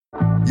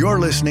You're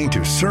listening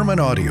to sermon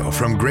audio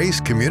from Grace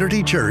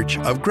Community Church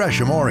of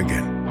Gresham,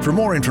 Oregon. For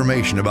more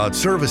information about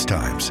service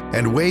times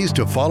and ways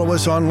to follow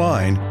us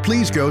online,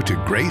 please go to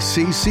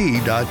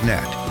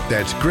gracecc.net.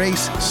 That's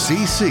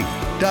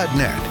gracecc.net.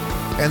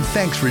 And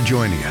thanks for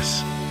joining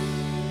us.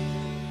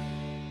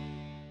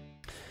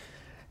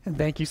 And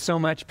thank you so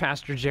much,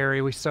 Pastor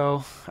Jerry. We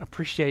so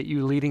appreciate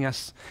you leading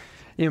us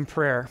in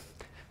prayer.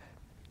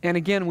 And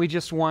again, we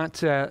just want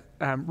to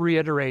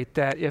reiterate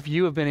that if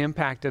you have been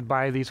impacted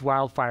by these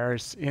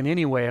wildfires in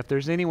any way, if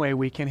there's any way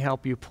we can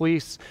help you,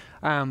 please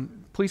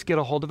get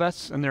a hold of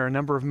us. And there are a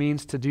number of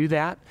means to do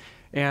that.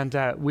 And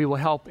we will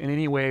help in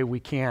any way we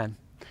can.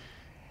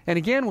 And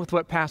again, with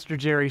what Pastor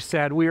Jerry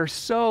said, we are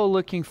so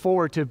looking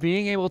forward to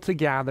being able to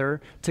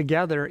gather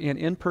together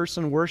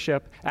in-person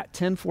worship at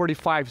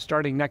 1045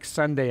 starting next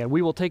Sunday. And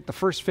we will take the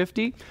first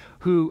 50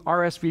 who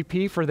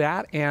RSVP for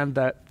that and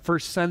the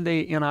first Sunday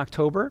in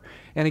October.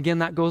 And again,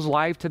 that goes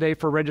live today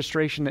for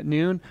registration at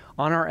noon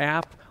on our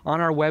app,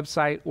 on our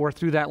website, or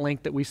through that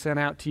link that we sent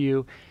out to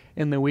you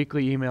in the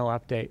weekly email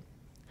update.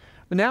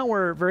 But now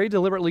we're very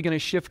deliberately going to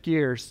shift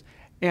gears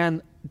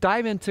and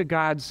dive into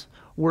God's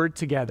Word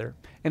together.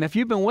 And if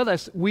you've been with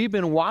us, we've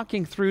been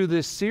walking through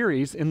this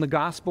series in the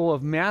Gospel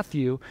of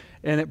Matthew,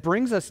 and it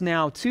brings us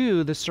now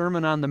to the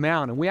Sermon on the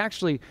Mount. And we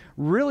actually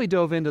really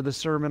dove into the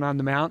Sermon on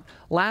the Mount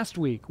last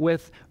week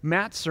with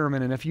Matt's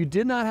sermon. And if you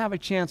did not have a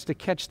chance to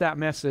catch that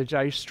message,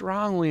 I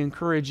strongly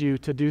encourage you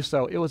to do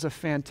so. It was a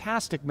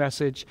fantastic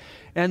message,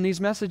 and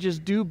these messages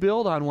do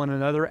build on one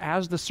another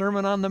as the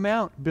Sermon on the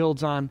Mount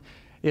builds on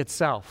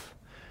itself.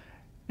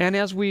 And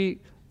as we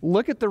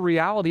look at the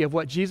reality of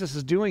what Jesus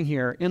is doing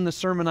here in the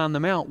Sermon on the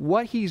Mount,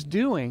 what he's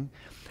doing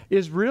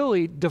is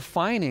really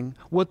defining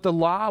what the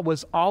law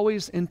was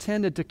always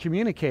intended to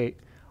communicate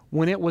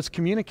when it was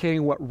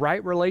communicating what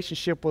right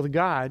relationship with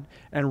God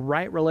and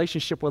right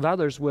relationship with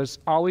others was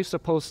always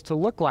supposed to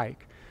look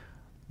like.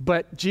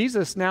 But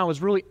Jesus now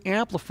is really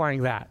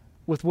amplifying that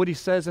with what he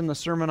says in the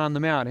Sermon on the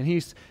Mount. And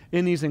he's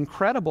in these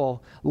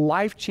incredible,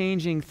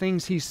 life-changing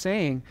things he's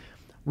saying,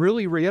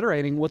 really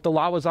reiterating what the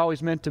law was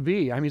always meant to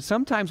be. I mean,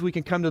 sometimes we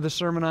can come to the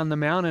Sermon on the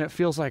Mount and it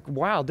feels like,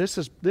 wow, this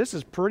is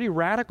pretty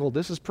radical,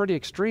 this is pretty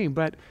extreme,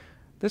 but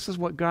this is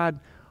what God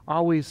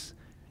always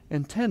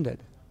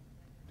intended.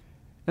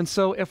 And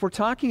so if we're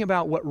talking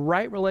about what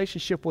right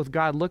relationship with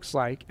God looks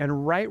like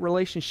and right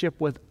relationship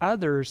with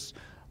others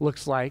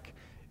looks like,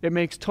 it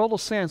makes total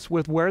sense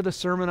with where the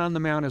Sermon on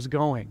the Mount is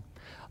going.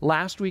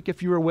 Last week,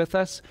 if you were with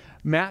us,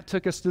 Matt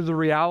took us through the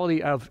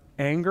reality of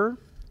anger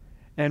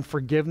and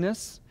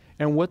forgiveness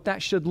and what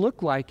that should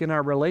look like in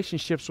our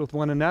relationships with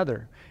one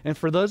another. And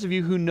for those of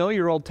you who know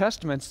your Old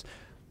Testaments,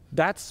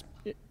 that's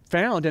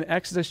found in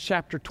Exodus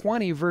chapter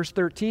 20, verse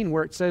 13,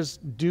 where it says,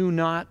 do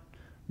not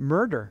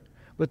murder.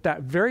 But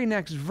that very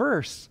next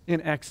verse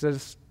in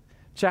Exodus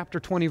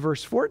chapter 20,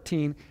 verse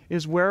 14,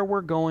 is where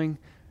we're going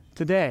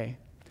today.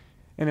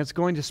 And it's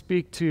going to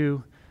speak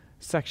to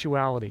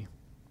sexuality.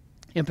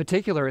 In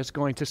particular, it's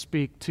going to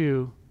speak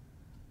to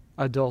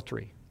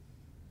adultery.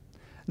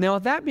 Now,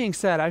 with that being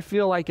said, I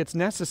feel like it's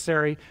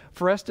necessary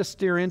for us to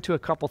steer into a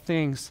couple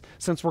things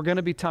since we're going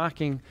to be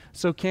talking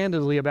so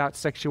candidly about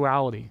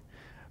sexuality.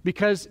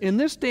 Because in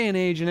this day and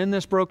age and in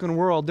this broken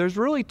world, there's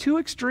really two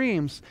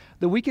extremes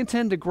that we can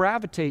tend to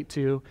gravitate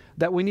to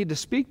that we need to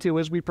speak to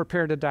as we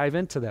prepare to dive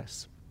into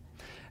this.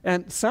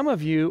 And some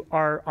of you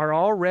are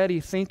already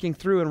thinking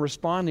through and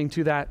responding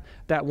to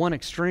that one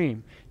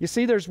extreme. You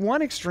see, there's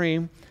one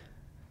extreme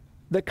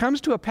that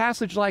comes to a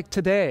passage like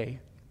today,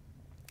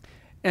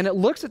 and it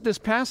looks at this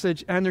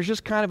passage and there's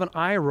just kind of an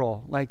eye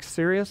roll, like,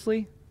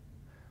 seriously?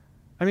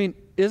 I mean,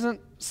 isn't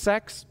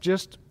sex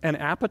just an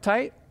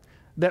appetite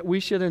that we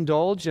should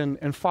indulge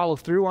and follow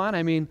through on?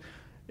 I mean,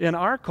 in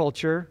our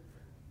culture,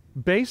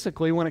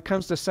 basically when it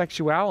comes to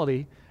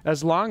sexuality,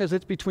 as long as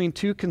it's between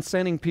two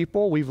consenting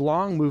people, we've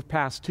long moved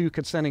past two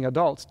consenting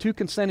adults, two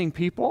consenting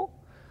people,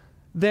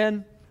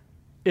 then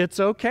it's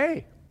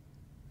okay.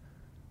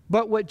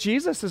 But what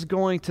Jesus is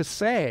going to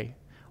say,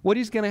 what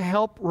he's going to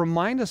help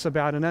remind us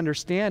about and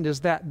understand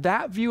is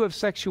that view of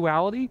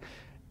sexuality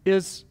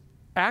is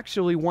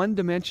actually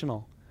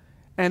one-dimensional,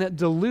 and it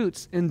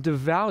dilutes and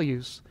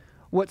devalues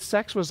what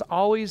sex was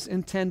always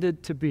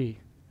intended to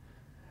be.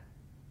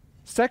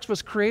 Sex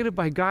was created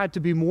by God to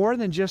be more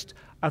than just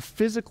a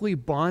physically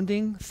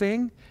bonding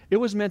thing. It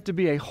was meant to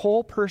be a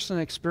whole person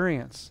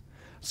experience.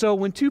 So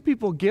when two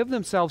people give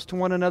themselves to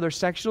one another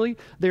sexually,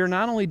 they are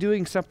not only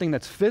doing something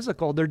that's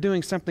physical, they're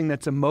doing something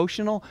that's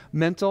emotional,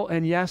 mental,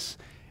 and yes,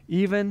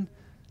 even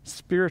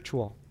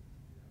spiritual.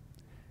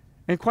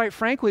 And quite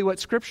frankly, what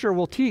Scripture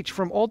will teach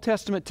from Old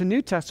Testament to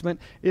New Testament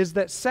is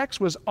that sex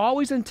was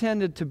always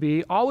intended to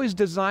be, always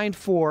designed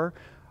for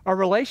a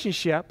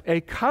relationship, a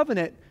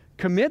covenant,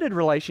 committed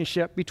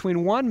relationship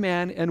between one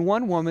man and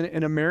one woman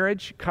in a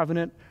marriage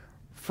covenant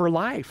for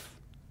life.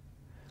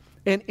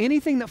 And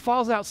anything that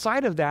falls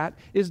outside of that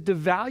is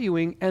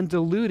devaluing and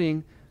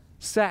diluting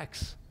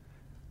sex.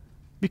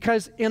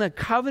 Because in a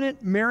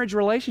covenant marriage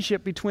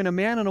relationship between a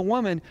man and a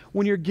woman,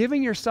 when you're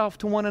giving yourself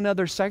to one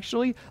another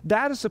sexually,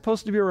 that is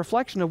supposed to be a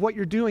reflection of what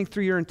you're doing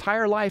through your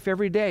entire life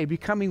every day,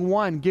 becoming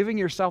one, giving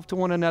yourself to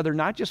one another,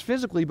 not just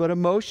physically, but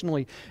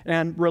emotionally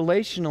and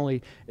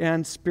relationally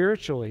and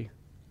spiritually.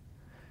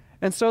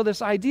 And so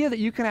this idea that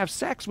you can have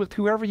sex with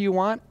whoever you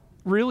want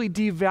really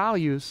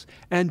devalues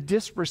and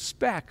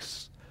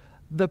disrespects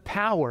the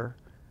power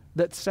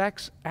that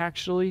sex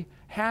actually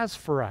has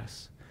for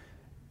us.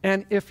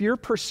 And if you're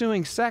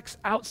pursuing sex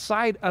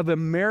outside of a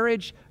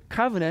marriage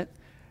covenant,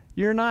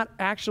 you're not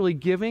actually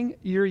giving,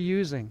 you're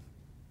using.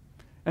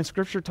 And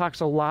Scripture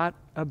talks a lot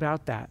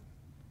about that.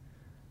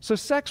 So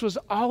sex was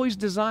always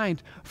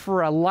designed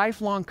for a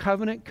lifelong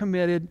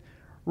covenant-committed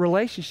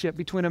relationship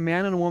between a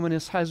man and a woman,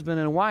 his husband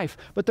and wife.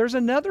 But there's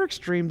another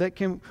extreme that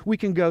we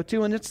can go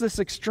to, and it's this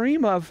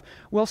extreme of,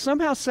 well,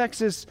 somehow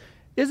sex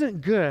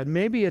isn't good.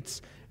 Maybe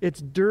it's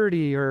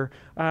dirty or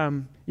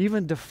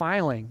even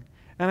defiling.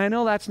 And I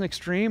know that's an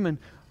extreme, and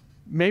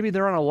maybe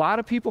there aren't a lot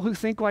of people who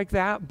think like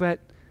that,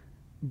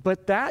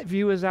 but that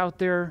view is out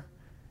there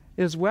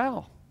as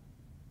well.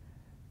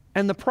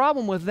 And the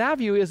problem with that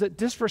view is it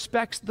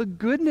disrespects the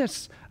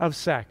goodness of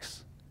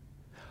sex.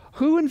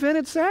 Who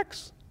invented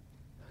sex?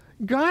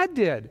 God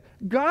did.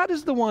 God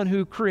is the one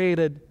who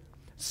created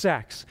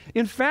sex.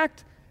 In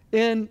fact,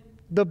 in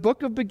the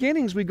book of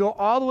beginnings, we go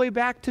all the way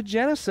back to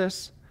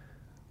Genesis.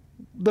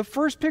 The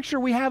first picture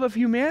we have of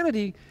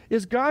humanity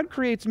is God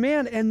creates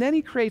man, and then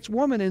he creates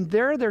woman, and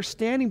there they're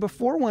standing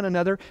before one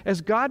another.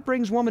 As God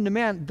brings woman to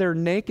man, they're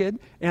naked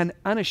and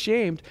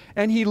unashamed,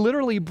 and he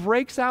literally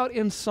breaks out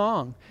in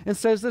song and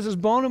says, "This is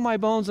bone of my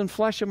bones and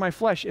flesh of my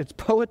flesh." It's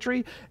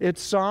poetry,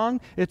 it's song,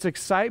 it's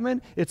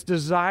excitement, it's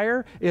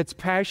desire, it's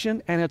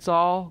passion, and it's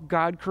all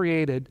God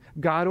created,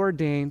 God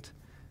ordained.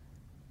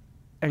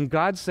 And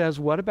God says,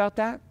 what about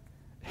that?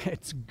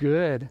 It's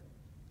good.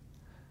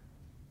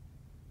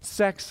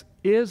 Sex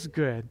is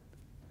good.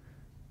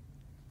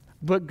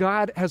 But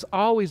God has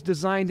always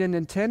designed and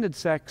intended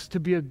sex to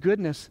be a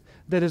goodness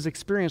that is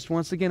experienced,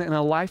 once again, in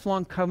a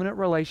lifelong covenant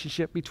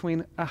relationship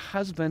between a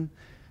husband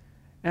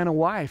and a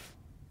wife.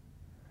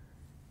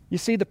 You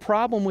see, the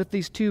problem with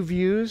these two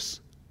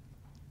views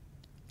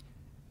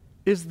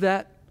is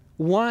that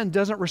one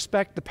doesn't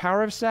respect the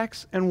power of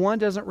sex, and one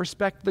doesn't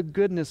respect the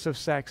goodness of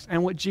sex.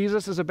 And what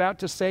Jesus is about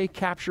to say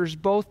captures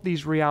both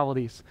these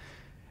realities.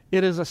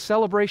 It is a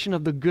celebration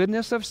of the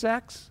goodness of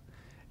sex.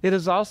 It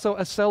is also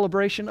a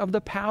celebration of the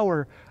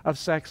power of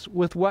sex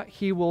with what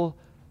he will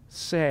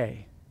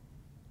say.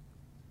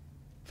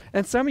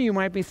 And some of you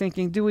might be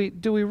thinking, do we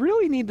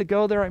really need to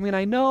go there? I mean,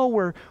 I know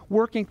we're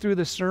working through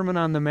the Sermon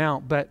on the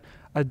Mount, but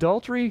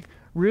adultery,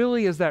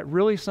 really, is that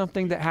really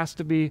something that has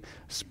to be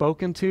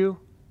spoken to?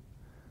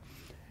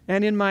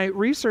 And in my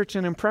research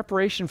and in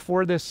preparation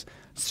for this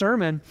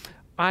sermon,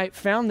 I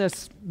found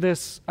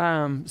this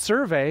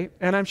survey,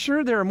 and I'm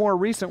sure there are more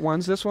recent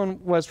ones. This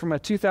one was from a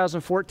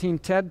 2014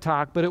 TED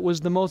Talk, but it was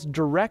the most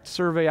direct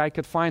survey I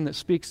could find that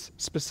speaks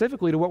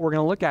specifically to what we're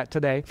going to look at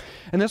today.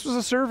 And this was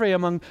a survey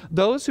among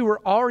those who were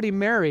already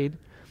married.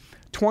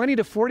 20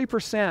 to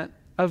 40%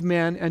 of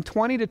men and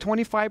 20 to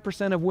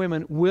 25% of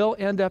women will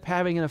end up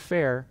having an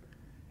affair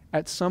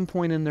at some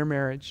point in their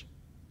marriage.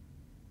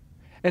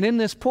 And in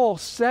this poll,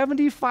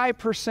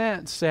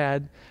 75%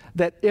 said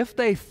that if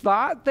they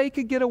thought they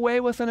could get away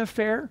with an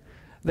affair,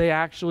 they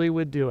actually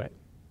would do it.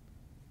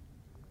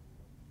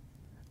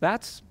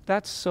 That's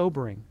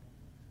sobering.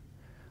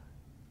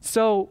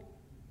 So,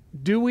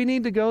 do we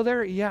need to go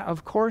there? Yeah,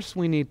 of course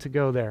we need to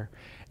go there.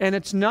 And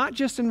it's not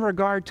just in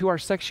regard to our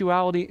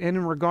sexuality and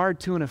in regard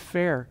to an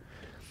affair.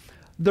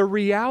 The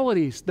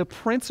realities, the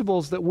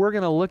principles that we're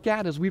going to look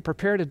at as we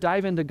prepare to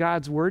dive into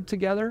God's Word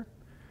together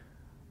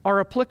are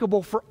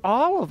applicable for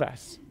all of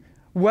us,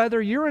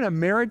 whether you're in a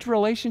marriage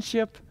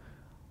relationship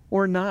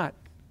or not.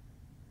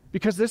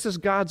 Because this is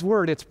God's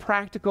Word. It's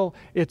practical,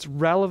 it's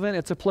relevant,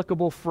 it's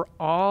applicable for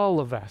all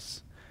of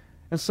us.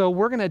 And so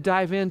we're going to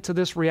dive into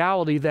this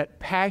reality that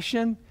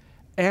passion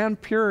and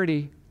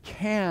purity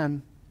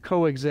can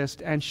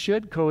coexist and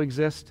should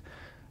coexist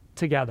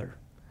together.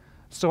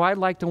 So I'd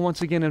like to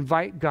once again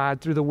invite God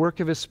through the work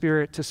of His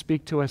Spirit to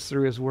speak to us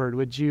through His Word.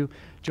 Would you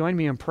join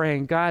me in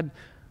praying? God,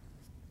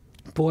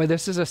 boy,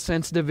 this is a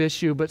sensitive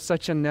issue, but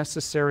such a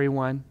necessary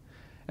one.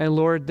 And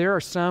Lord, there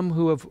are some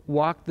who have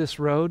walked this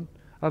road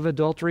of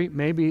adultery.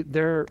 Maybe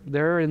they're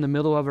in the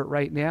middle of it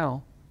right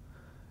now.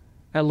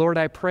 And Lord,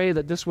 I pray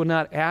that this would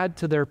not add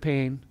to their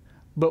pain,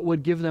 but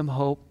would give them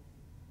hope.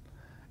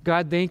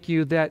 God, thank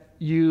you that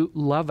you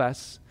love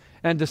us.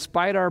 And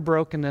despite our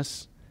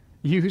brokenness,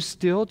 you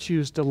still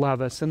choose to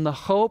love us. And the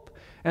hope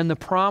and the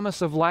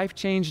promise of life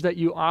change that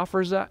you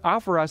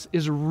offer us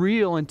is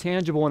real and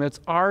tangible, and it's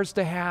ours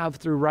to have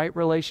through right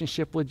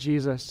relationship with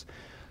Jesus.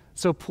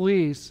 So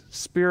please,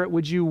 Spirit,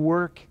 would you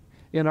work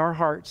in our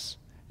hearts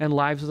and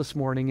lives this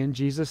morning in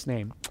Jesus'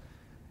 name.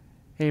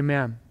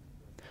 Amen.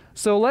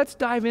 So let's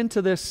dive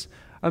into this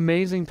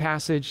amazing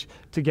passage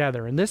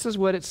together. And this is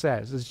what it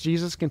says as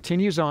Jesus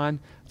continues on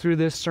through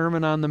this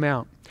Sermon on the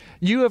Mount.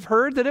 You have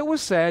heard that it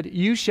was said,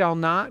 you shall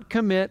not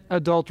commit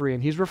adultery.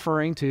 And he's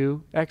referring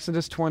to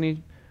Exodus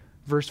 20,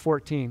 verse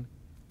 14.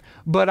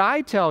 But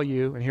I tell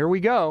you, and here we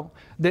go,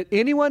 that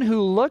anyone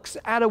who looks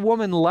at a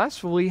woman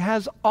lustfully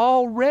has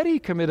already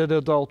committed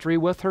adultery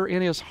with her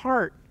in his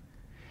heart.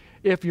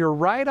 If your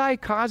right eye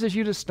causes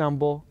you to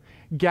stumble,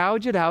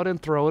 gouge it out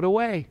and throw it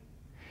away.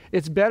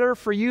 It's better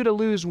for you to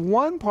lose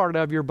one part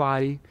of your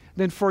body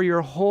than for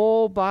your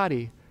whole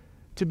body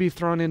to be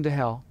thrown into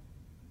hell.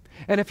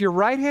 And if your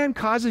right hand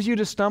causes you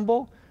to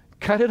stumble,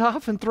 cut it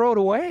off and throw it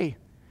away.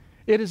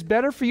 It is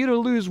better for you to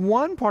lose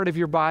one part of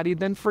your body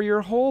than for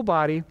your whole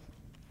body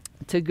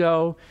to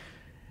go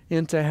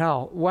into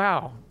hell.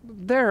 Wow,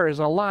 there is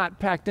a lot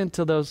packed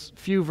into those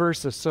few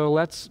verses. So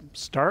let's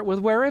start with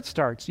where it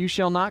starts. You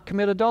shall not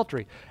commit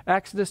adultery.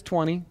 Exodus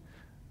 20,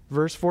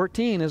 verse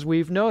 14, as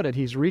we've noted.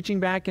 He's reaching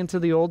back into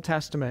the Old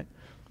Testament.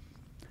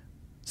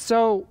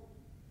 So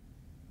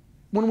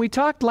when we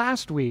talked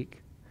last week,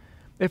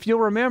 if you'll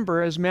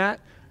remember, as Matt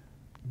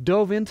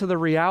dove into the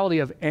reality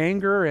of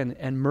anger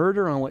and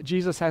murder and what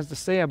Jesus has to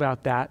say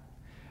about that,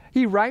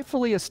 he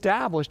rightfully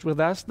established with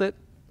us that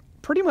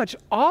pretty much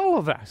all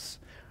of us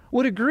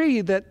would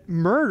agree that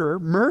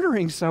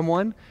murdering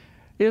someone,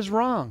 is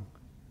wrong.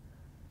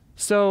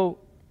 So,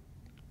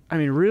 I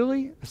mean,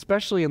 really,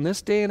 especially in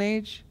this day and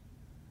age,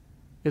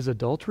 is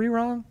adultery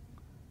wrong?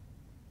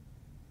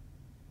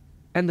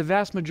 And the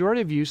vast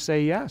majority of you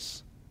say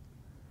yes.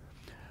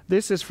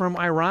 This is from,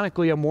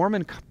 ironically, a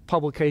Mormon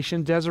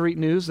publication, Deseret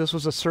News. This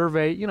was a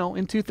survey,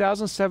 in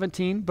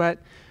 2017, but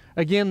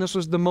again, this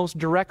was the most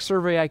direct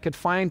survey I could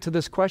find to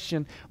this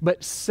question. But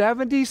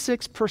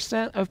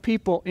 76% of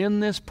people in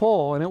this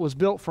poll, and it was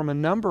built from a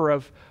number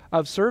of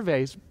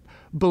surveys,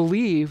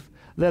 believe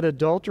that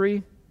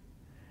adultery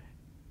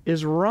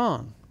is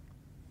wrong.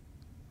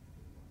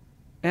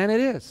 And it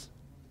is.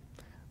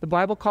 The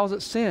Bible calls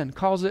it sin,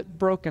 calls it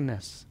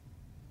brokenness.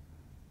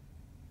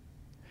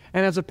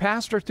 And as a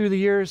pastor through the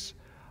years,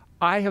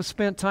 I have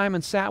spent time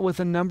and sat with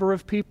a number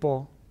of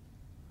people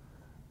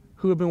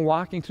who have been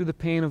walking through the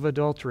pain of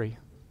adultery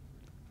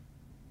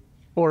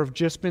or have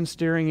just been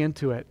steering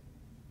into it.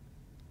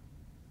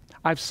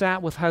 I've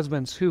sat with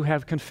husbands who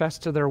have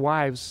confessed to their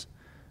wives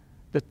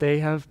that they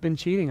have been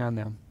cheating on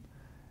them.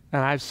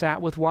 And I've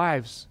sat with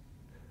wives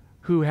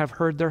who have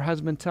heard their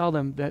husband tell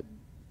them that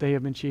they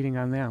have been cheating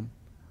on them.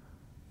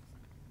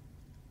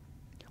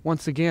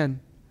 Once again,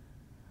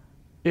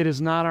 it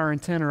is not our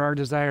intent or our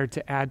desire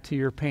to add to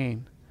your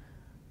pain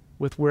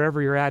with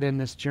wherever you're at in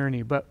this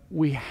journey, but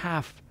we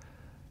have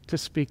to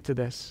speak to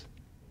this,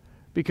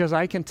 because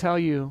I can tell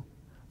you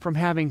from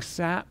having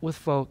sat with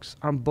folks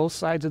on both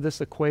sides of this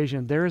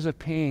equation, there is a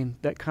pain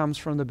that comes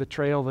from the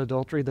betrayal of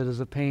adultery that is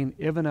a pain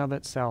even of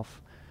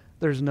itself.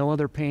 There's no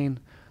other pain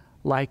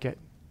like it.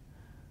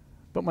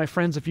 But my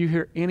friends, if you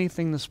hear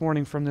anything this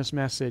morning from this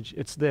message,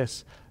 it's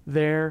this: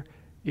 there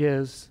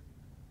is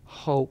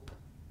hope.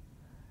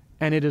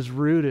 And it is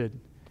rooted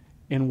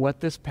in what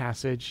this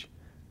passage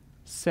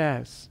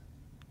says.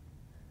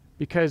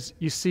 Because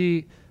you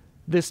see,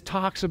 this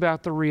talks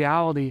about the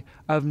reality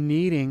of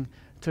needing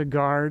to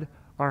guard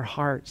our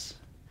hearts.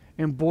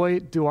 And boy,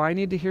 do I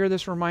need to hear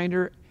this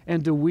reminder,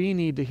 and do we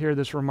need to hear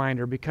this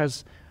reminder,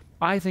 because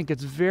I think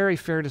it's very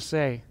fair to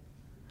say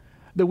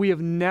that we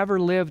have never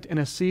lived in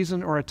a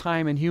season or a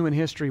time in human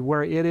history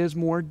where it is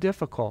more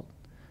difficult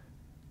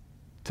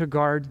to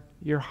guard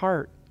your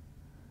heart,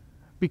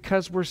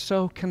 because we're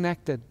so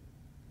connected.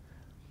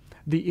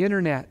 The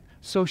internet,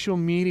 social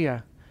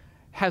media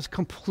has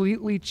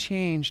completely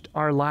changed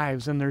our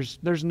lives, and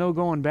there's no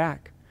going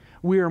back.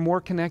 We are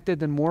more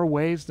connected in more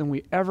ways than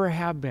we ever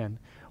have been,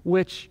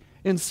 which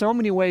in so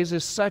many ways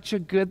is such a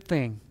good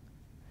thing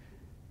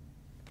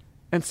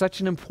and such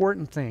an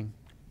important thing.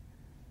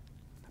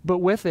 But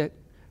with it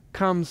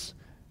comes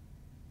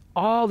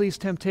all these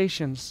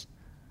temptations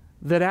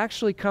that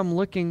actually come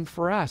looking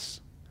for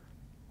us.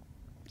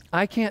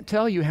 I can't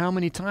tell you how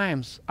many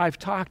times I've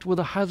talked with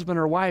a husband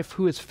or wife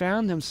who has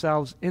found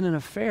themselves in an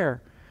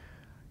affair,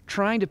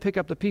 trying to pick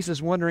up the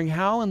pieces, wondering,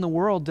 how in the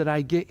world did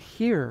I get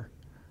here?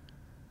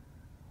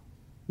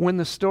 When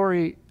the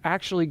story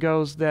actually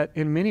goes that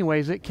in many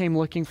ways it came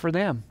looking for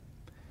them.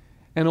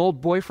 An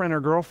old boyfriend or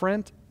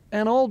girlfriend,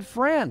 an old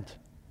friend,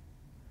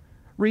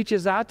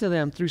 reaches out to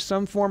them through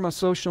some form of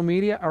social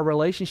media. A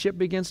relationship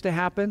begins to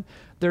happen.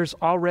 There's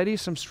already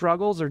some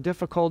struggles or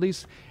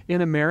difficulties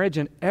in a marriage,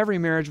 and every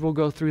marriage will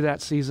go through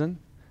that season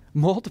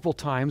multiple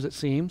times, it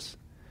seems.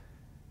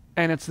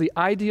 And it's the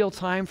ideal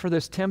time for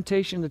this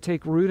temptation to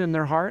take root in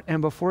their heart,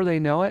 and before they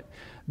know it,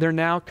 they're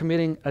now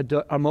committing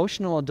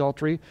emotional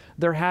adultery.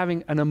 They're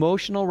having an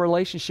emotional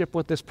relationship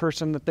with this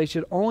person that they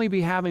should only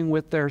be having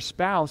with their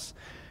spouse,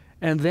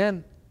 and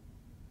then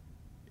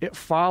it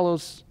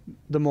follows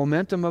the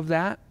momentum of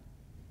that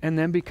and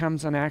then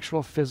becomes an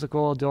actual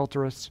physical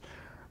adulterous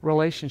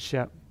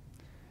relationship.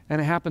 And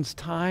it happens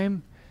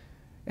time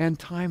and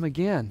time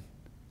again.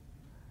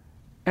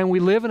 And we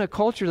live in a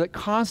culture that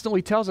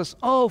constantly tells us,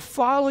 oh,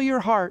 follow your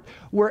heart.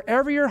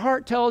 Wherever your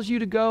heart tells you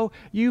to go,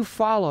 you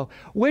follow,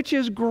 which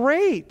is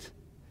great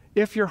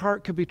if your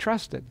heart could be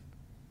trusted.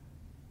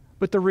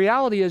 But the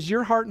reality is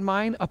your heart and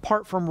mind,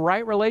 apart from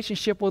right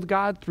relationship with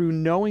God through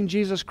knowing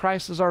Jesus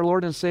Christ as our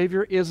Lord and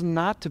Savior, is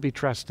not to be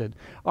trusted.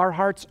 Our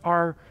hearts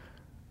are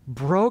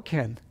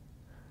broken.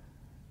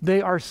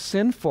 They are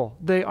sinful.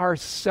 They are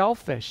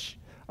selfish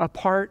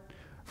apart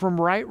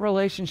from right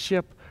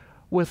relationship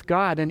with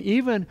God. And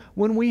even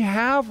when we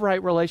have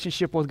right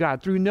relationship with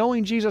God through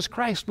knowing Jesus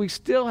Christ, we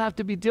still have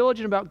to be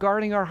diligent about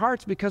guarding our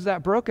hearts because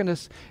that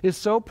brokenness is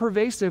so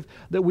pervasive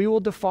that we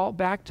will default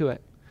back to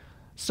it.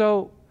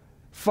 So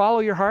follow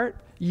your heart,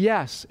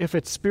 yes, if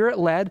it's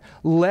Spirit-led,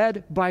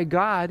 led by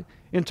God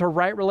into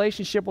right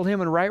relationship with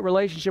Him and right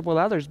relationship with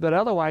others, but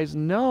otherwise,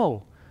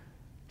 no.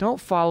 Don't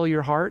follow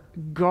your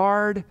heart.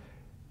 Guard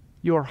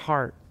your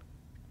heart.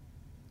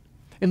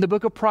 In the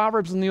book of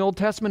Proverbs in the Old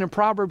Testament, in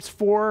Proverbs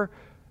 4,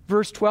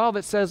 verse 12,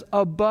 it says,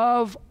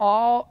 above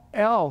all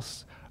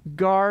else,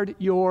 guard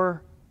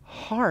your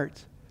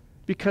heart,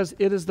 because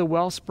it is the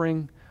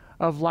wellspring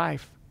of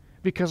life.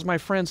 Because, my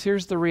friends,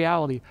 here's the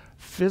reality.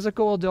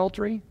 Physical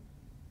adultery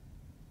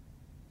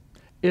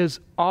is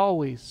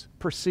always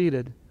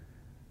preceded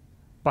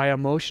by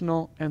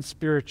emotional and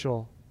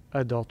spiritual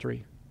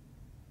adultery.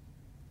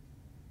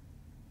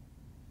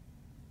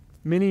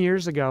 Many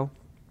years ago,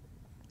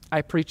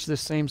 I preached this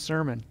same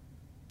sermon.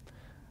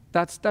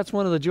 That's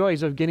one of the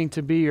joys of getting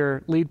to be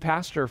your lead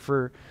pastor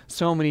for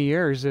so many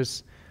years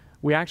is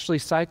we actually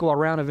cycle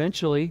around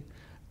eventually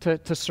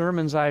to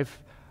sermons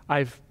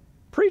I've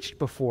preached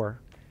before.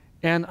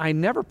 And I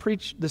never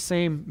preach the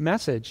same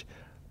message,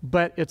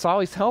 but it's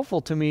always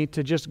helpful to me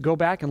to just go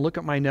back and look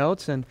at my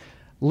notes. And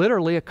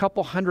literally a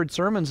couple hundred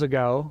sermons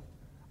ago,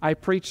 I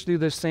preached through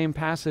this same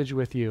passage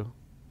with you.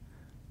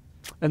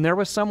 And there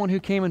was someone who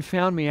came and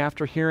found me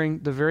after hearing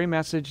the very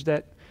message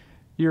that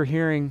you're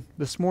hearing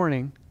this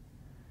morning,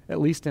 at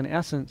least in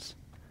essence,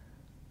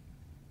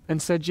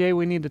 and said, Jay,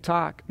 we need to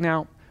talk.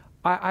 Now,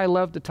 I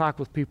love to talk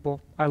with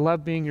people. I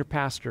love being your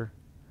pastor.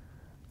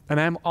 And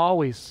I'm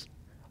always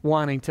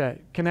wanting to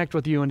connect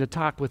with you and to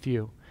talk with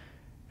you.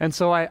 And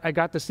so I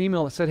got this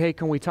email that said, hey,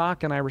 can we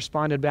talk? And I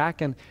responded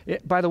back. And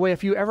by the way,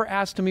 if you ever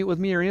ask to meet with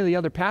me or any of the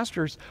other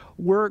pastors,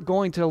 we're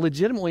going to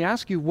legitimately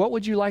ask you, what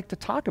would you like to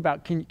talk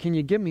about? Can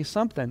you give me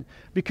something?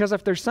 Because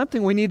if there's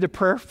something we need to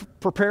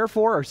prepare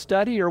for or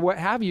study or what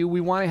have you,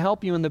 we want to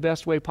help you in the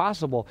best way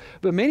possible.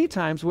 But many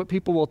times what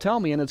people will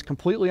tell me, and it's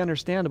completely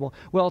understandable,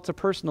 well, it's a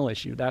personal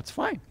issue. That's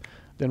fine.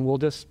 Then we'll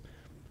just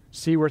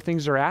see where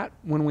things are at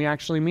when we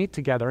actually meet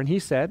together. And he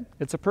said,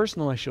 it's a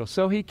personal issue.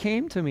 So he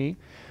came to me.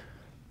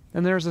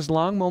 And there's this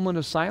long moment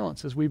of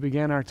silence as we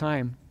began our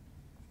time.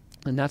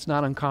 And that's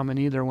not uncommon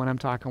either when I'm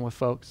talking with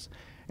folks.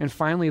 And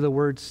finally the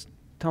words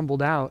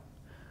tumbled out,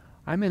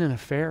 I'm in an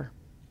affair.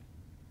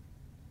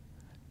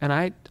 And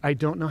I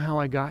don't know how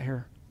I got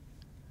here.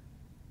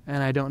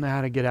 And I don't know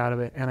how to get out of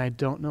it. And I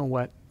don't know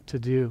what to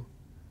do.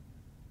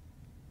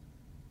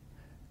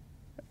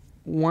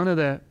 One of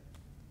the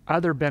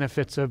other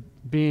benefits of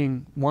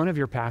being one of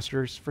your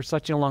pastors for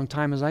such a long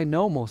time is I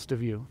know most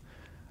of you.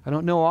 I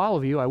don't know all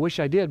of you. I wish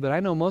I did, but I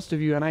know most of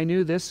you. And I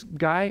knew this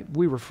guy.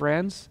 We were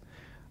friends.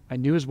 I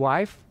knew his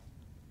wife.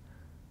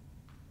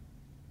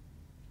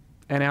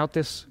 And out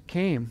this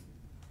came.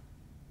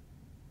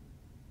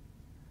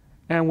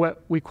 And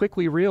what we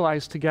quickly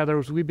realized together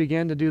was we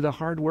began to do the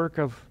hard work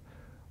of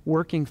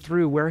working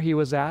through where he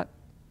was at.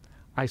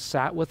 I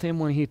sat with him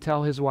when he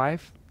told his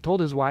wife,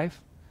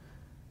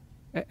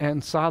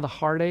 and saw the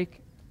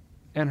heartache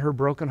and her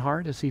broken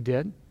heart as he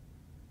did.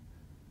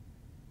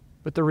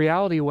 But the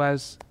reality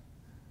was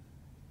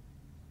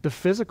the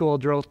physical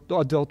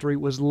adultery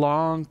was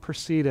long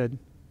preceded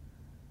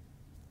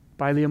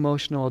by the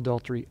emotional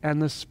adultery and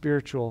the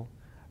spiritual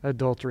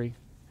adultery.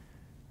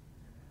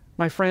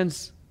 My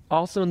friends,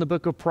 also in the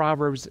book of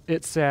Proverbs,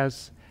 it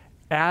says,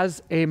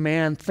 as a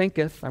man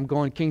thinketh, I'm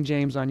going King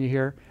James on you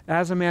here,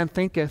 as a man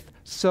thinketh,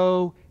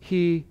 so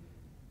he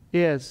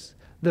is.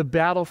 The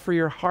battle for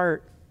your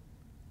heart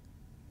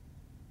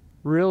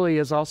really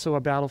is also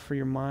a battle for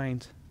your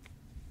mind.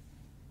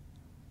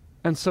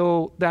 And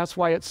so that's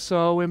why it's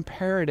so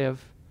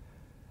imperative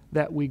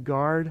that we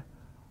guard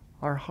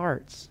our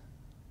hearts.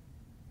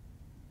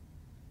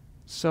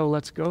 So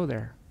let's go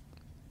there.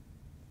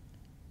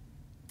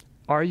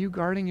 Are you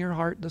guarding your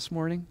heart this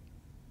morning?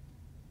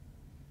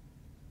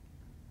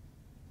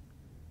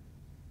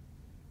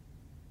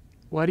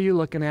 What are you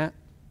looking at?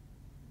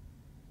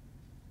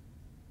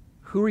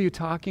 Who are you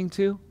talking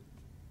to?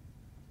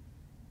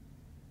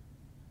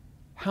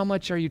 How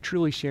much are you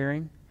truly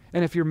sharing?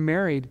 And if you're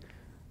married,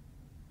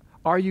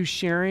 are you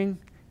sharing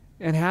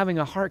and having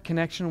a heart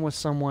connection with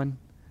someone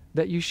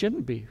that you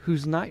shouldn't be,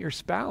 who's not your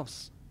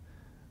spouse?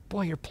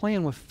 Boy, you're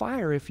playing with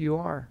fire if you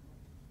are.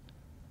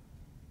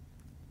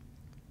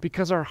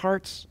 Because our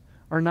hearts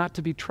are not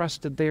to be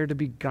trusted, they are to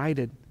be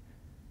guided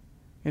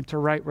into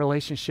right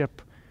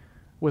relationship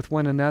with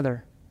one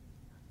another.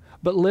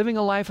 But living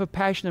a life of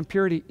passion and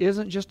purity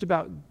isn't just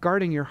about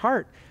guarding your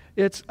heart.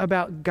 it's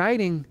about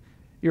guiding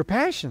your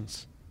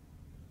passions.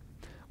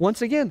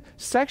 Once again,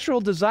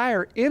 sexual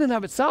desire in and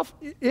of itself,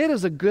 it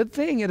is a good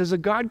thing. It is a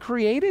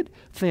God-created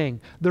thing.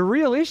 The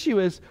real issue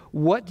is,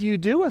 what do you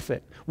do with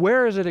it?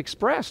 Where is it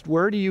expressed?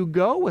 Where do you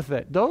go with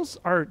it? Those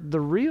are the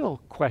real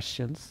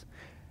questions.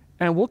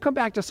 And we'll come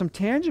back to some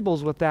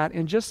tangibles with that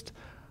in just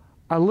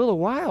a little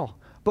while.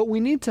 But we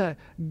need to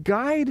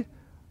guide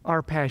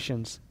our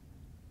passions.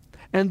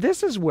 And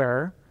this is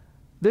where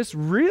this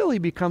really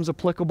becomes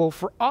applicable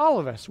for all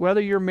of us,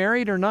 whether you're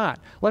married or not.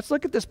 Let's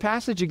look at this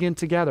passage again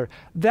together.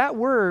 That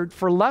word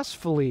for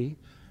lustfully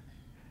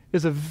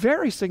is a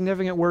very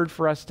significant word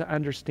for us to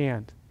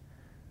understand.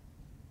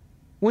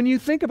 When you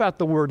think about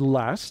the word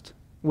lust,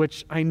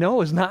 which I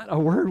know is not a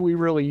word we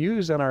really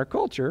use in our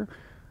culture,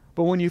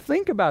 but when you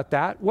think about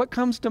that, what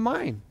comes to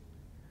mind?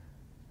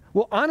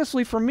 Well,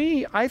 honestly, for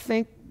me, I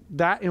think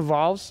that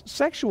involves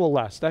sexual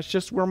lust. That's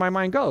just where my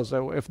mind goes.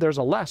 So if there's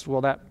a lust,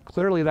 well,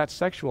 clearly that's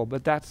sexual,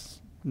 but that's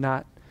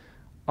not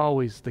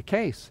always the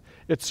case.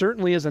 It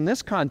certainly is in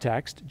this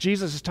context.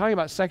 Jesus is talking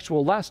about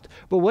sexual lust,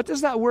 but what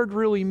does that word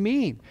really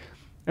mean?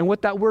 And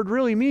what that word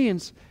really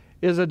means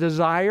is a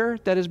desire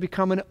that has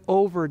become an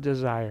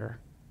over-desire.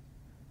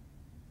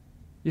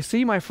 You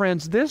see, my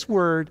friends, this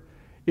word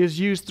is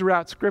used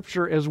throughout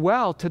Scripture as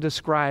well to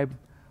describe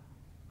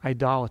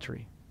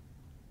idolatry.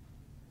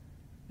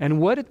 And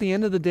what at the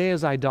end of the day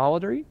is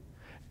idolatry?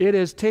 It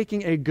is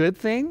taking a good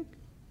thing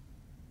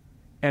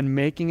and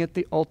making it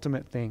the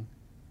ultimate thing.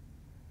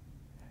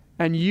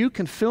 And you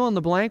can fill in the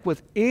blank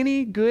with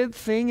any good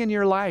thing in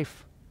your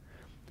life.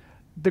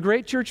 The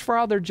great church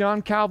father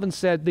John Calvin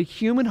said, the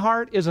human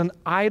heart is an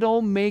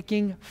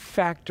idol-making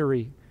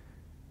factory.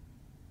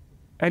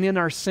 And in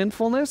our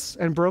sinfulness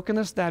and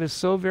brokenness, that is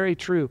so very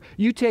true.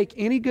 You take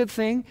any good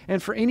thing,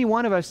 and for any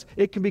one of us,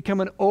 it can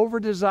become an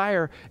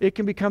over-desire. It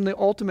can become the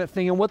ultimate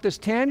thing. And what this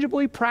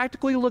tangibly,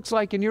 practically looks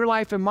like in your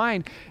life and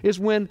mine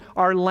is when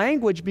our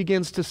language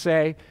begins to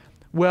say,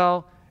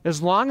 well,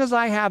 as long as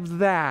I have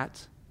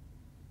that,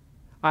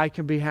 I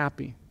can be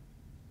happy.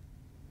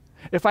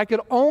 If I could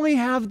only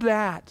have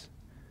that,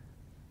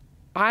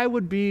 I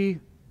would be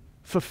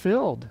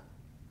fulfilled.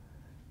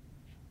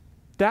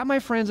 That, my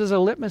friends, is a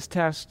litmus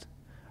test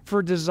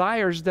for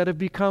desires that have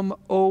become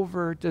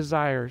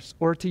over-desires,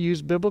 or to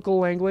use biblical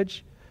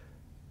language,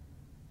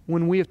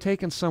 when we have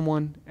taken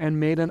someone and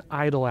made an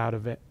idol out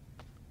of it.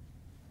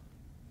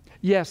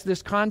 Yes,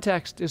 this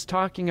context is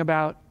talking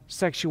about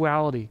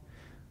sexuality,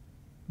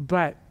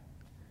 but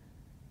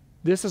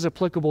this is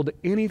applicable to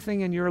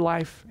anything in your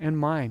life and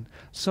mine.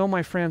 So,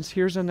 my friends,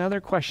 here's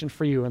another question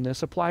for you, and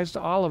this applies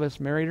to all of us,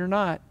 married or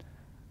not.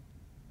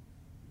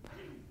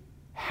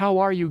 How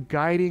are you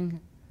guiding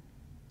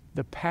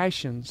the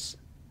passions,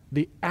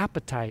 the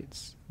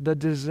appetites, the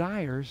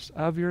desires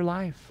of your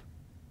life?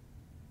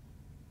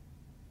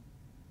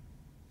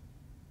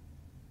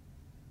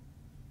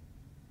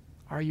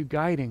 Are you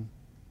guiding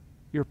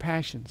your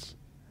passions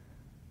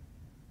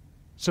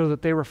so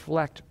that they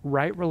reflect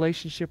right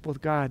relationship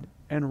with God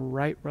and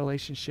right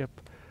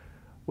relationship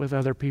with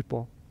other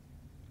people?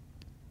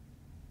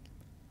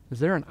 Is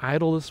there an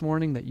idol this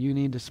morning that you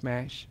need to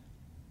smash?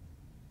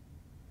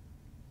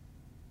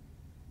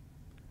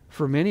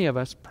 For many of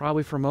us,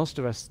 probably for most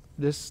of us,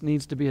 this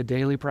needs to be a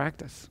daily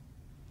practice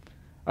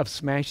of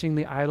smashing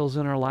the idols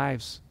in our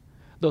lives.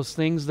 Those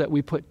things that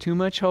we put too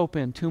much hope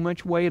in, too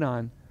much weight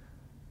on.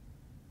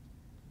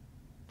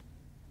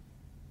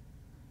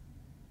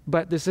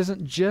 But this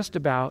isn't just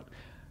about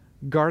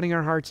guarding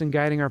our hearts and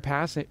guiding our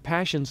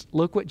passions.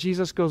 Look what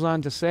Jesus goes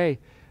on to say.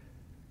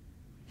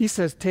 He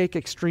says, take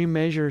extreme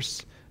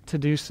measures to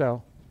do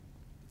so.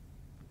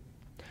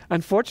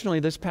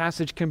 Unfortunately, this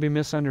passage can be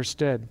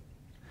misunderstood,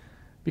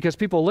 because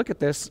people look at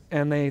this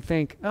and they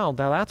think, oh,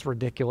 now that's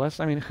ridiculous.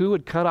 I mean, who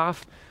would cut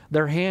off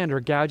their hand or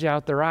gouge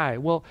out their eye?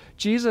 Well,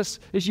 Jesus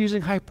is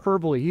using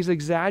hyperbole. He's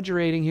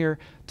exaggerating here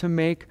to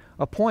make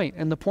a point.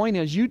 And the point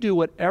is, you do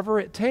whatever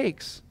it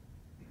takes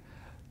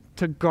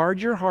to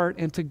guard your heart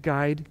and to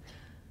guide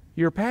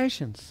your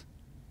passions.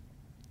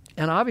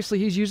 And obviously,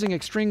 he's using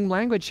extreme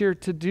language here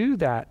to do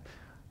that.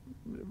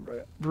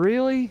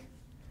 Really?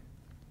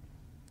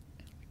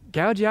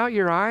 Gouge out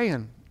your eye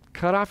and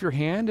cut off your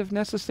hand if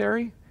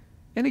necessary?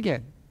 And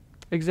again,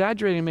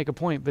 exaggerating to make a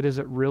point, but is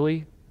it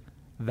really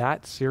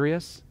that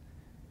serious?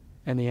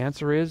 And the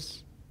answer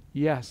is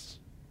yes,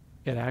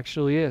 it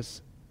actually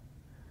is.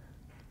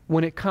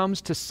 When it comes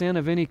to sin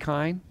of any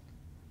kind,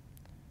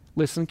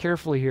 listen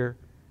carefully here,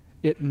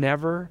 it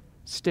never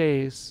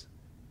stays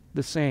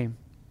the same.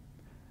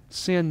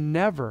 Sin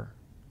never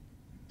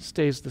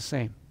stays the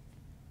same.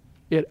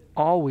 It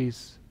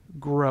always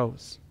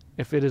grows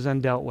if it is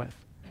undealt with.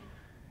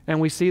 And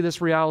we see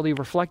this reality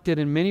reflected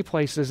in many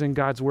places in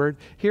God's Word.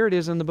 Here it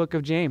is in the book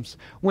of James.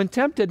 When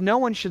tempted, no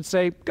one should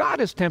say,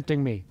 God is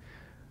tempting me.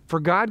 For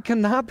God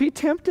cannot be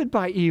tempted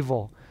by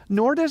evil,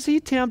 nor does he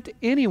tempt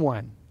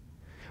anyone.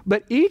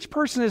 But each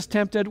person is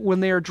tempted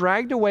when they are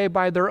dragged away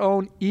by their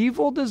own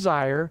evil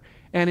desire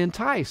and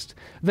enticed.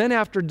 Then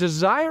after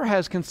desire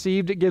has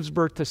conceived, it gives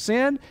birth to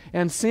sin.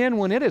 And sin,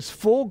 when it is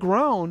full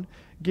grown,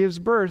 gives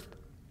birth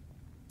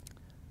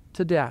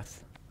to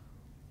death.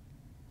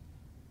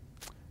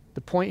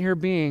 The point here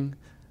being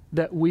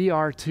that we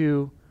are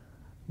to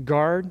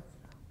guard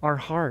our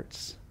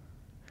hearts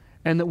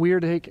and that we are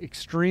to take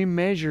extreme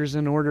measures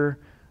in order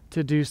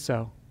to do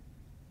so.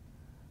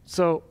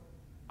 So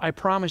I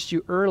promised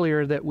you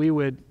earlier that we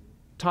would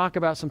talk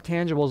about some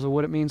tangibles of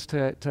what it means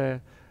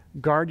to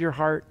guard your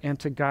heart and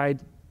to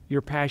guide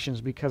your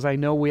passions, because I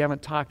know we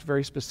haven't talked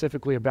very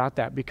specifically about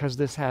that because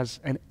this has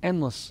an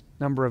endless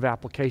number of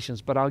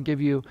applications, but I'll give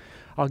you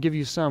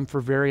some for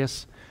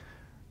various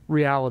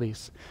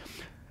realities.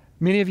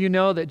 Many of you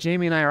know that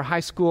Jamie and I are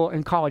high school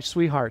and college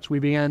sweethearts. We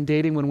began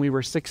dating when we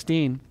were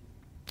 16.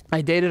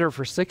 I dated her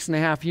for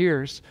 6.5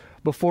 years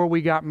before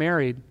we got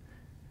married,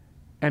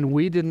 and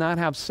we did not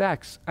have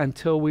sex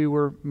until we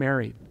were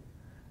married.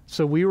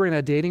 So we were in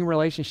a dating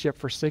relationship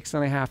for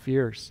 6.5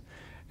 years.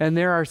 And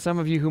there are some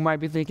of you who might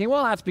be thinking,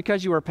 well, that's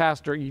because you were a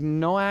pastor.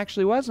 No, I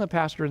actually wasn't a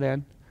pastor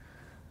then.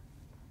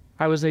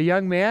 I was a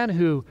young man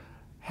who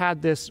had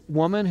this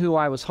woman who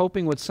I was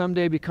hoping would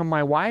someday become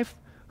my wife,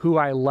 who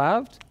I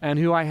loved and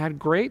who I had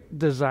great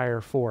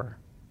desire for.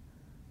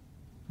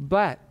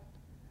 But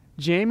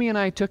Jamie and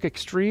I took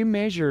extreme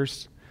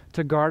measures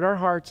to guard our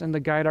hearts and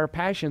to guide our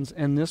passions,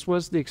 and this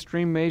was the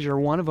extreme measure,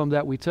 one of them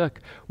that we took.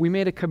 We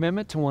made a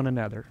commitment to one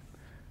another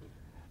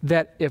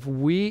that if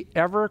we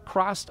ever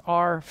crossed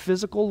our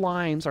physical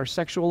lines, our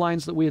sexual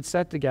lines that we had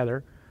set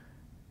together,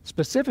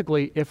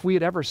 specifically, if we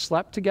had ever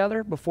slept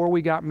together before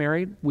we got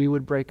married, we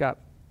would break up.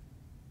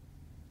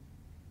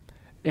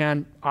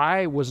 And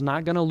I was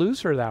not going to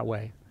lose her that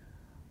way.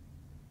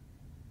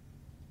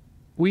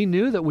 We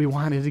knew that we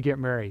wanted to get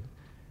married.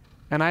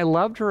 And I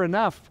loved her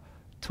enough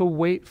to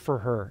wait for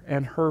her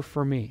and her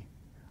for me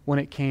when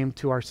it came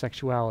to our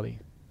sexuality.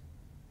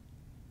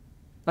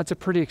 That's a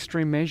pretty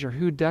extreme measure.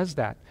 Who does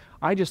that?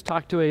 I just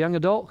talked to a young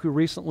adult who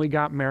recently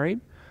got married.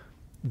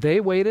 They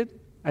waited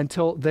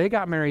until they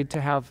got married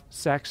to have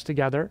sex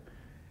together.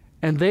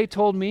 And they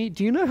told me,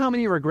 do you know how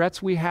many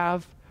regrets we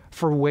have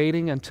for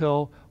waiting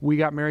until we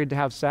got married to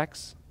have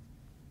sex?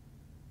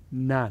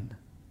 None.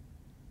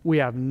 We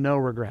have no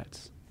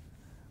regrets.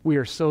 We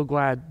are so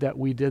glad that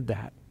we did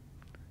that.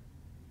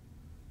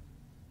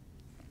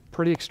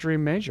 Pretty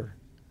extreme measure.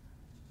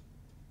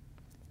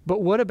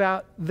 But what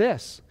about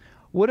this?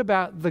 What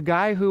about the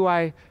guy who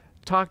I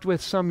talked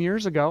with some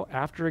years ago,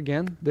 after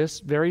again this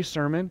very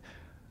sermon,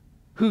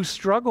 whose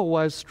struggle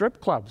was strip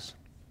clubs?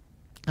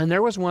 And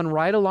there was one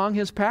right along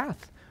his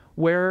path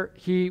where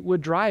he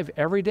would drive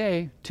every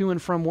day to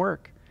and from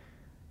work.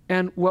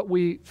 And what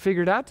we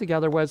figured out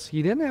together was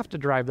he didn't have to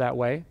drive that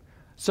way.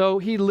 So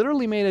he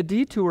literally made a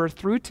detour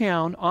through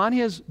town on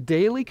his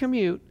daily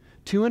commute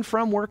to and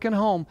from work and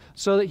home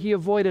so that he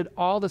avoided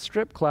all the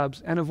strip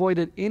clubs and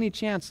avoided any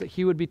chance that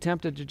he would be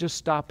tempted to just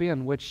stop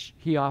in, which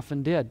he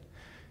often did.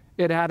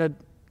 It added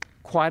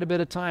quite a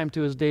bit of time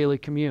to his daily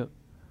commute.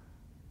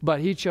 But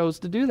he chose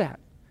to do that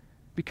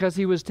because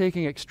he was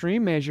taking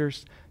extreme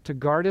measures to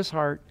guard his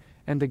heart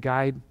and to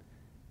guide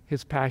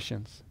his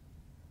passions.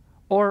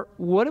 Or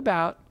what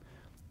about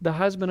the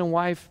husband and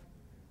wife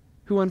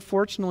who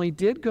unfortunately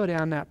did go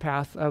down that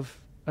path of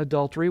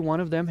adultery?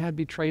 One of them had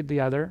betrayed the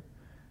other.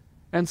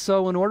 And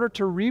so in order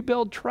to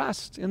rebuild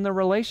trust in the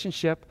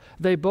relationship,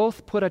 they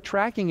both put a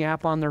tracking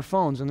app on their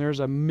phones, and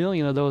there's a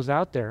million of those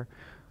out there.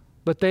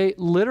 But they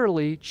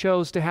literally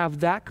chose to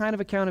have that kind of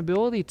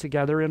accountability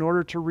together in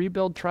order to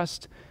rebuild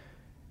trust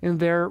in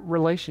their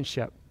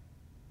relationship.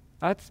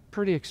 That's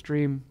pretty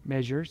extreme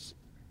measures.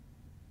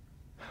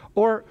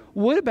 Or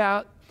what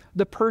about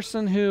the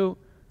person who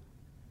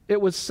it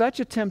was such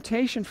a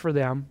temptation for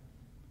them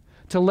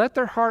to let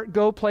their heart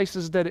go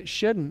places that it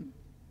shouldn't,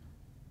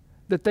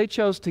 that they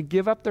chose to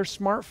give up their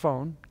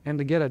smartphone and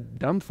to get a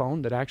dumb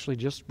phone that actually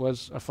just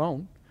was a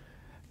phone.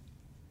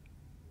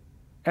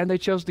 And they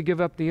chose to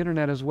give up the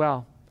internet as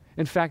well.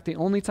 In fact, the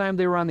only time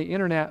they were on the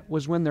internet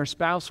was when their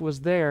spouse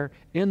was there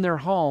in their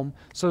home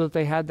so that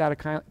they had that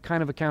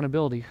kind of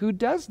accountability. Who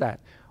does that?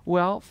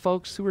 Well,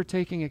 folks who are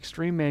taking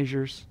extreme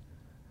measures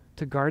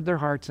to guard their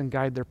hearts and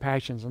guide their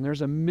passions. And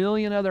there's a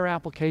million other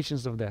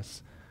applications of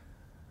this.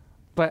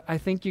 But I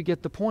think you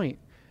get the point.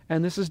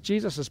 And this is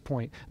Jesus'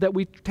 point, that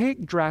we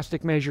take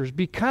drastic measures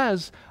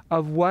because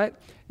of what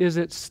is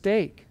at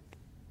stake.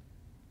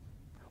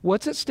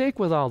 What's at stake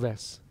with all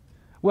this?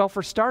 Well,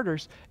 for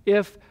starters,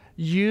 if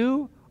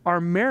you are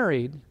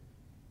married,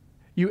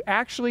 you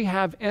actually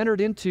have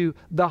entered into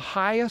the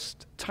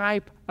highest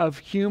type of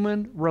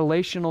human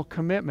relational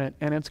commitment,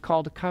 and it's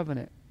called a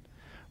covenant.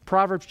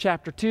 Proverbs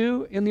chapter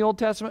 2 in the Old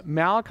Testament,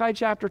 Malachi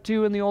chapter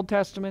 2 in the Old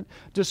Testament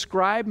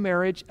describe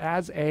marriage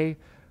as a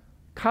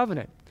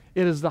covenant.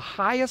 It is the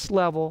highest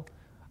level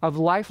of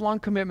lifelong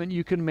commitment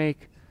you can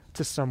make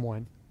to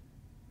someone,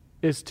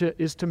 is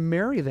to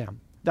marry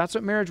them. That's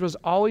what marriage was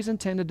always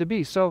intended to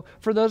be. So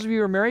for those of you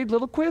who are married,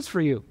 little quiz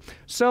for you.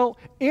 So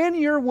in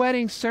your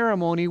wedding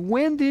ceremony,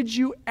 when did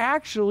you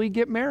actually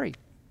get married?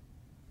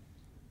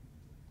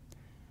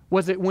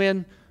 Was it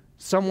when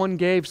someone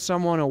gave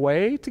someone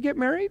away to get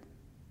married?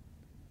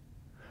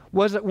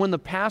 Was it when the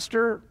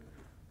pastor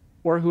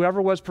or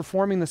whoever was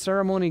performing the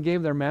ceremony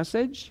gave their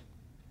message?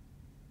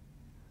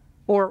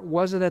 Or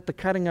was it at the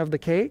cutting of the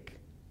cake?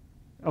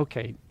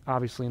 Okay,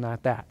 obviously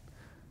not that.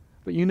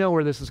 But you know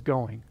where this is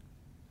going.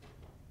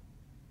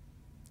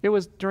 It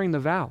was during the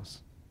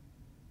vows.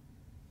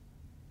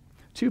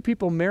 Two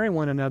people marry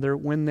one another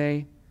when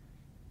they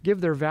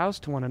give their vows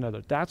to one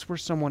another. That's where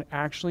someone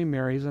actually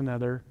marries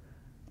another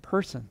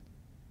person.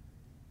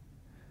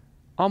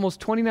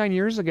 Almost 29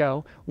 years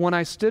ago, when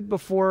I stood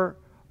before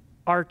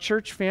our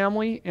church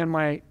family and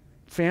my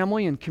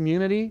family and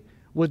community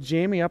with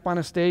Jamie up on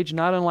a stage,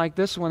 not unlike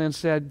this one, and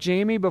said,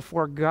 Jamie,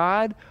 before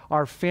God,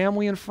 our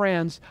family and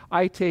friends,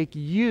 I take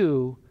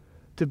you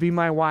to be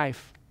my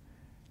wife.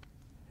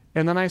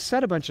 And then I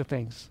said a bunch of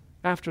things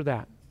after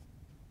that.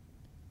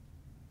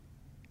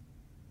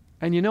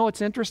 And you know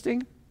what's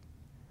interesting?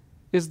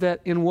 Is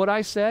that in what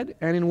I said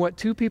and in what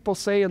two people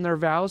say in their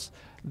vows,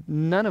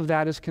 none of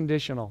that is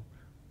conditional.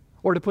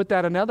 Or to put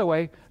that another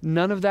way,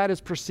 none of that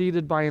is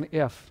preceded by an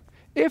if.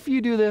 If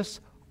you do this,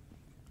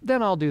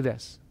 then I'll do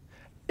this.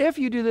 If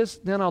you do this,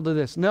 then I'll do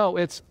this. No,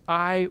 it's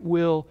I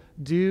will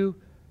do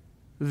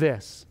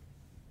this.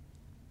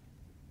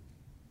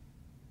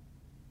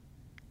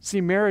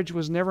 See, marriage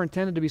was never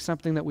intended to be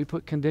something that we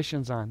put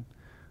conditions on.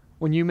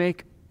 When you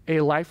make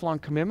a lifelong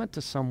commitment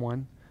to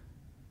someone,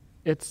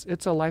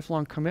 it's a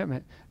lifelong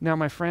commitment. Now,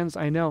 my friends,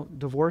 I know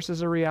divorce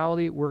is a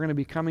reality. We're going to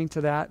be coming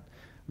to that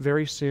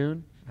very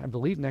soon, I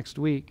believe next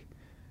week.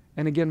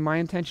 And again, my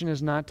intention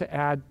is not to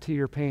add to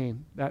your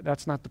pain.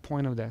 That's not the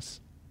point of this.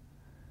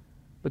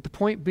 But the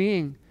point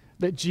being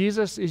that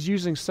Jesus is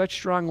using such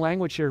strong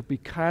language here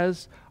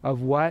because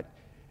of what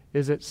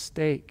is at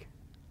stake.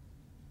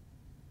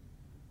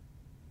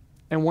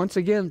 And once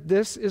again,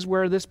 this is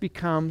where this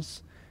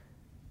becomes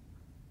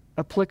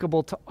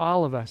applicable to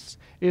all of us.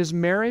 Is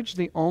marriage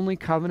the only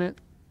covenant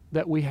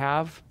that we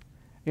have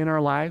in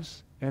our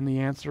lives? And the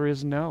answer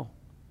is no.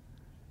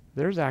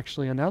 There's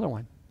actually another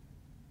one.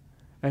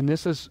 And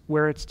this is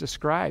where it's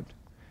described.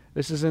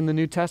 This is in the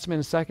New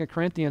Testament in 2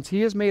 Corinthians.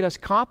 He has made us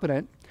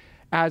competent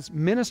as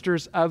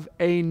ministers of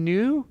a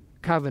new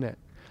covenant,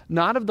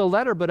 not of the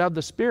letter, but of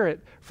the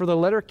Spirit. For the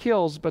letter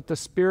kills, but the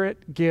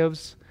Spirit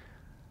gives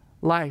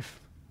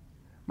life.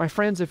 My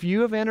friends, if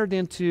you have entered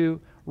into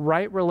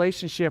right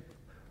relationship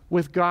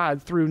with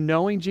God through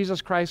knowing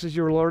Jesus Christ as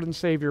your Lord and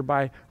Savior,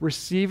 by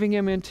receiving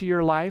Him into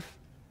your life,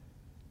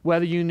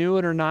 whether you knew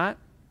it or not,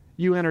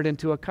 you entered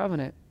into a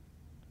covenant.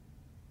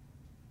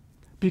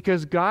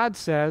 Because God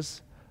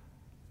says,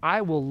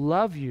 I will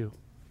love you,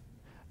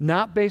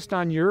 not based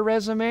on your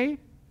resume,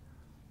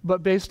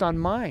 but based on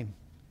mine.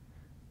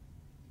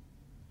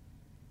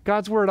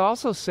 God's Word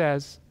also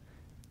says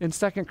in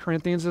 2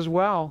 Corinthians as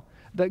well,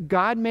 that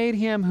God made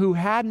Him who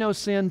had no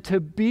sin to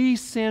be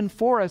sin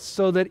for us,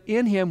 so that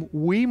in Him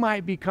we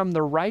might become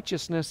the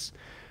righteousness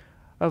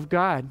of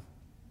God.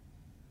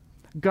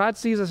 God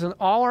sees us in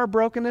all our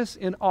brokenness,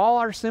 in all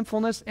our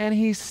sinfulness, and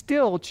He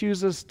still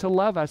chooses to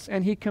love us,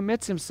 and He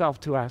commits Himself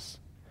to us.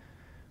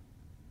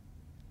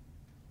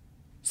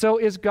 So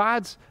is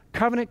God's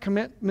covenant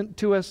commitment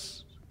to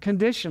us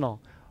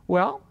conditional?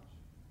 Well,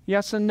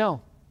 yes and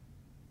no.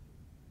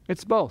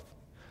 It's both.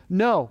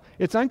 No,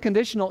 it's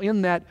unconditional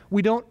in that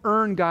we don't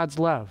earn God's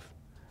love.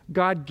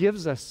 God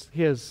gives us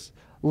His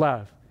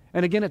love.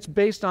 And again, it's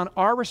based on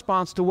our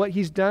response to what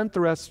He's done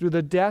through us through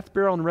the death,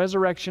 burial, and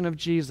resurrection of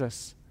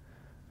Jesus.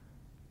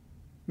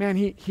 Man,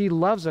 He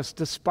loves us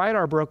despite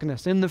our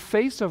brokenness, in the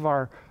face of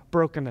our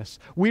brokenness.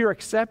 We are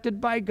accepted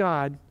by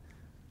God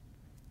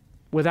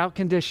without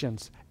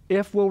conditions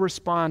if we'll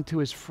respond to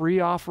His free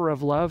offer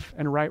of love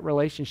and right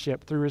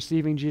relationship through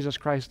receiving Jesus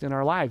Christ in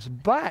our lives.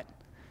 But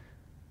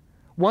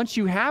once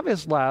you have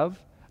His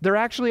love, there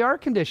actually are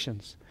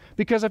conditions.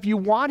 Because if you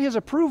want His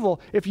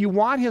approval, if you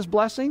want His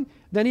blessing,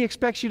 then He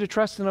expects you to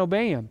trust and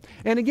obey Him.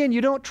 And again,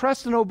 you don't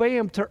trust and obey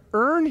Him to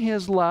earn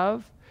His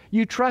love.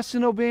 You trust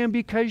and obey Him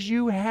because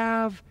you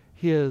have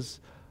His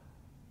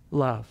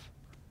love.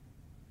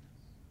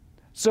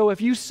 So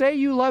if you say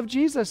you love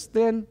Jesus,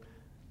 then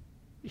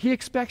He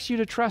expects you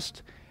to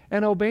trust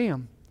and obey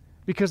Him,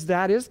 because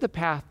that is the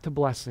path to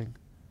blessing.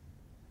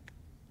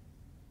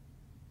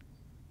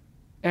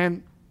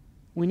 And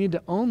we need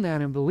to own that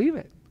and believe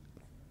it.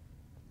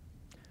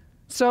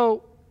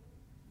 So,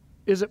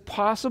 is it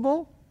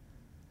possible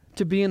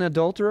to be an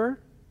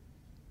adulterer,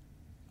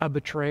 a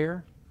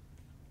betrayer,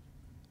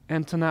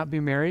 and to not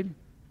be married?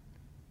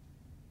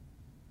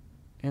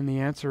 And the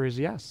answer is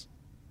yes.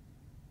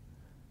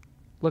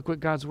 Look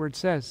what God's Word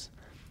says.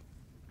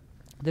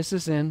 This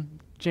is in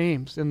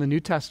James in the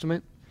New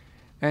Testament,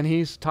 and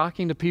he's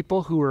talking to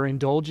people who are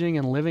indulging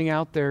and living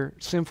out their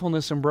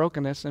sinfulness and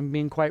brokenness and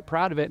being quite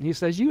proud of it. And he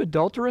says, you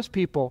adulterous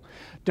people,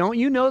 don't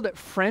you know that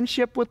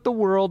friendship with the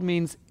world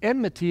means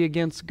enmity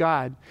against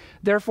God?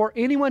 Therefore,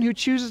 anyone who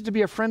chooses to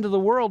be a friend of the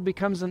world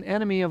becomes an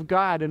enemy of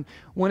God. And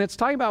when it's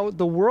talking about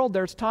the world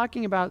there, it's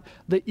talking about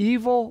the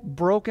evil,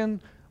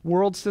 broken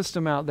world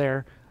system out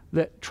there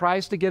that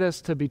tries to get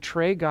us to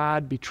betray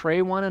God,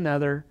 betray one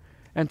another,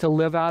 and to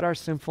live out our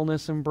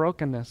sinfulness and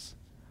brokenness.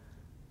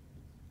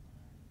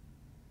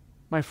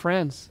 My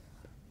friends,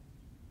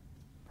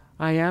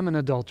 I am an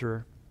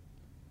adulterer.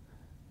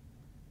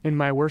 In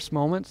my worst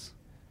moments,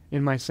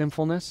 in my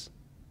sinfulness?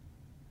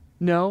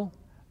 No,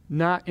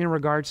 not in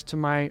regards to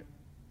my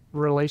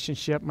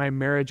relationship, my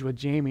marriage with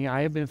Jamie.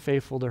 I have been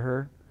faithful to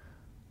her.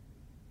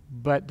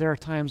 But there are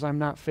times I'm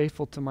not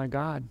faithful to my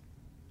God,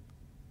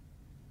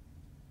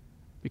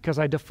 because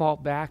I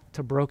default back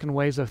to broken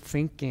ways of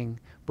thinking,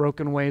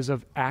 broken ways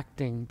of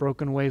acting,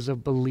 broken ways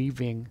of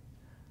believing.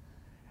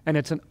 And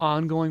it's an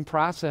ongoing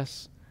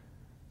process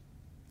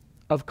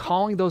of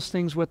calling those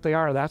things what they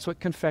are. That's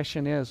what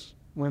confession is.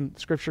 When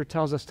Scripture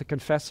tells us to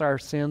confess our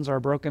sins, our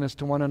brokenness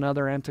to one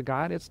another and to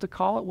God, it's to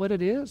call it what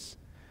it is.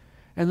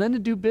 And then to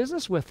do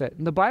business with it.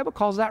 And the Bible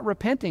calls that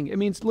repenting. It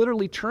means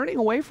literally turning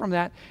away from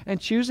that and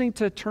choosing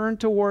to turn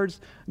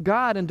towards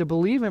God and to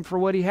believe Him for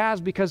what He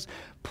has. Because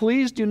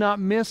please do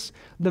not miss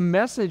the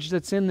message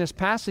that's in this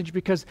passage,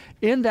 because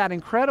in that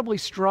incredibly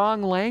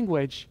strong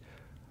language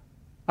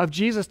of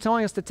Jesus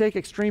telling us to take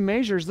extreme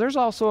measures, there's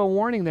also a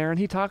warning there, and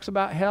He talks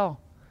about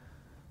hell.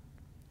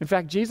 In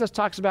fact, Jesus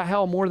talks about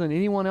hell more than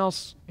anyone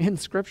else in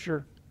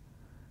Scripture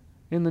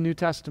in the New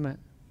Testament.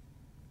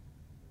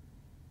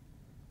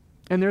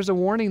 And there's a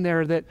warning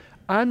there that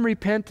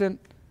unrepentant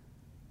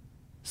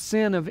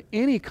sin of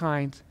any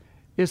kind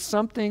is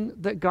something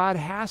that God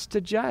has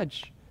to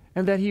judge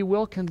and that He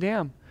will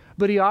condemn.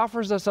 But He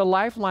offers us a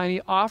lifeline.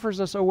 He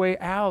offers us a way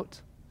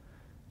out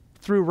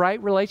through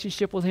right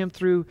relationship with Him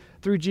through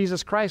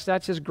Jesus Christ.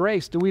 That's His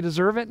grace. Do we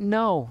deserve it?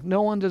 No.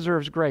 No one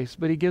deserves grace,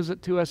 but He gives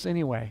it to us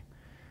anyway.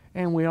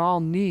 And we all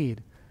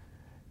need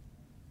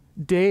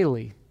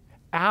daily,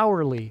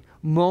 hourly,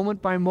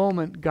 moment by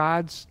moment,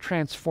 God's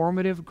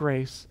transformative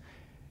grace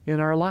in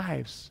our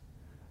lives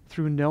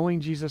through knowing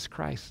Jesus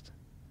Christ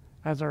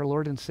as our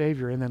Lord and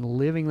Savior, and then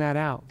living that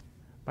out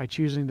by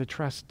choosing to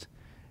trust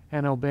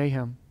and obey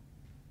Him.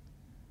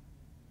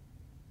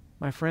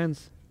 My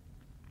friends,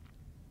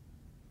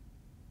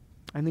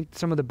 I think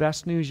some of the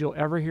best news you'll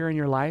ever hear in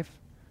your life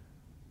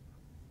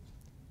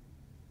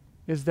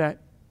is that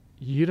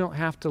you don't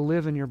have to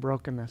live in your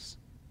brokenness.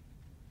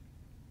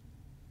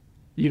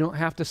 You don't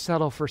have to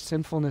settle for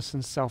sinfulness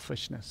and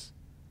selfishness.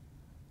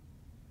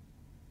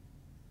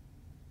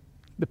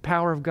 The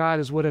power of God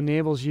is what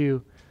enables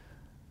you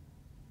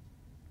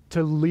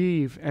to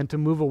leave and to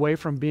move away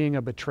from being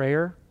a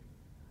betrayer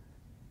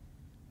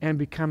and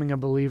becoming a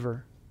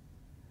believer.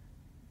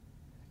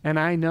 And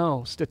I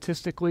know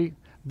statistically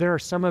there are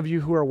some of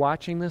you who are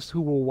watching this,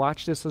 who will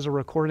watch this as a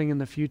recording in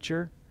the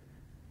future,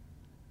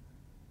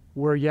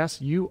 where yes,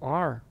 you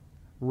are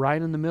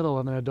right in the middle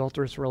of an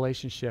adulterous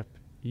relationship.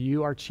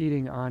 You are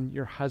cheating on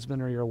your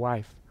husband or your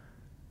wife.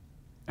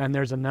 And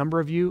there's a number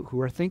of you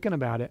who are thinking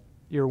about it.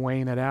 You're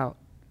weighing it out.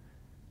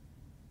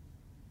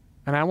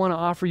 And I want to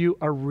offer you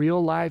a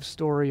real life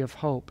story of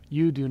hope.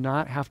 You do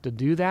not have to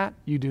do that.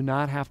 You do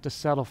not have to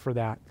settle for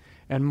that.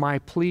 And my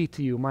plea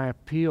to you, my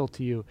appeal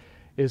to you,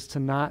 is to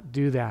not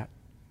do that.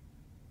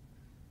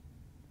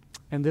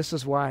 And this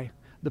is why.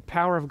 The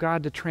power of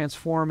God to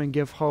transform and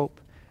give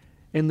hope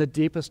in the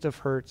deepest of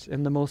hurts,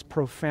 in the most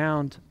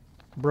profound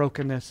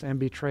brokenness and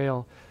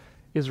betrayal,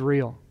 is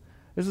real.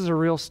 This is a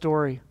real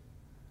story.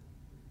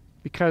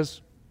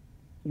 Because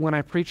when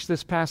I preached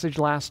this passage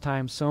last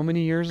time, so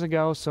many years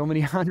ago, so many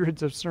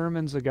hundreds of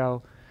sermons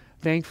ago,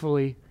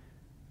 thankfully,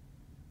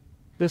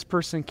 this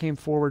person came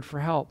forward for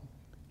help.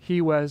 He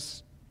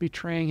was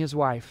betraying his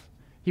wife.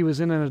 He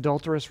was in an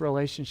adulterous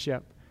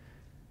relationship.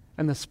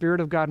 And the Spirit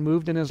of God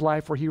moved in his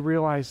life where he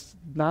realized,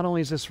 not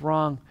only is this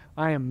wrong,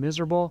 I am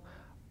miserable,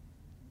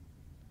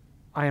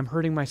 I am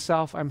hurting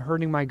myself, I'm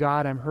hurting my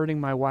God, I'm hurting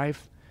my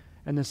wife,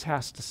 and this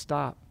has to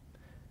stop.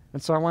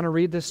 And so I want to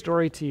read this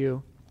story to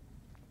you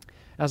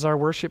as our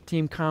worship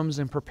team comes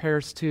and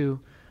prepares to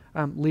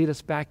lead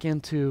us back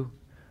into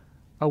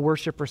a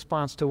worship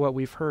response to what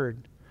we've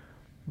heard.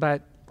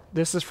 But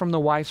this is from the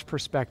wife's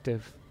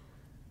perspective.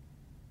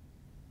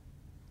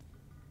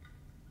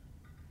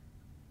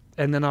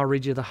 And then I'll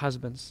read you the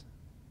husband's.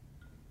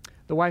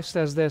 The wife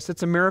says this: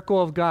 "It's a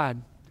miracle of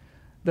God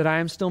that I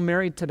am still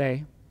married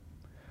today.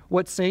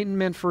 What Satan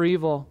meant for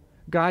evil,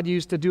 God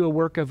used to do a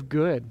work of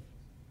good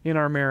in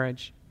our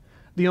marriage.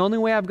 The only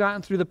way I've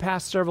gotten through the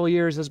past several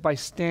years is by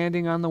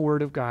standing on the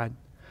Word of God,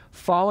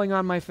 falling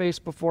on my face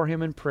before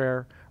Him in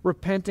prayer,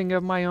 repenting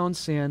of my own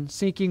sin,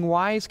 seeking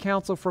wise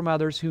counsel from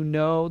others who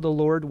know the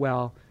Lord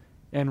well,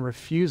 and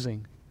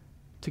refusing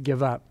to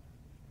give up.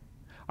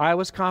 I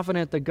was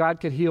confident that God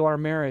could heal our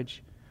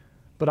marriage,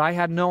 but I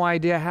had no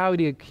idea how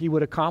He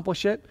would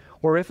accomplish it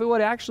or if it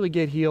would actually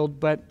get healed,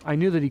 but I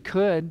knew that He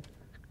could.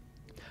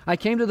 I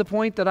came to the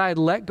point that I had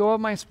let go of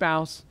my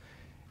spouse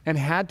and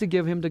had to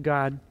give him to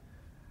God.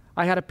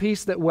 I had a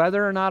peace that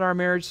whether or not our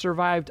marriage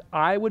survived,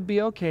 I would be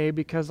okay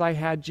because I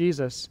had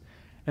Jesus.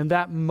 And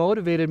that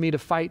motivated me to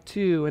fight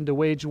too and to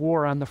wage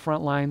war on the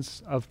front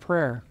lines of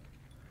prayer.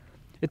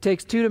 It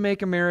takes two to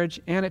make a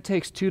marriage, and it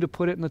takes two to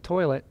put it in the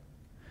toilet.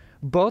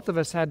 Both of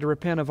us had to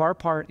repent of our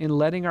part in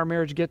letting our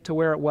marriage get to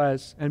where it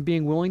was and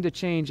being willing to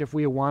change if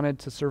we wanted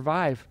to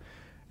survive.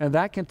 And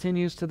that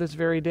continues to this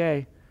very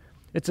day.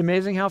 It's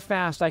amazing how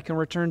fast I can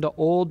return to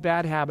old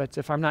bad habits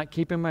if I'm not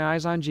keeping my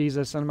eyes on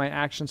Jesus and my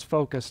actions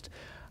focused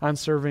on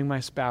serving my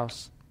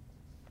spouse.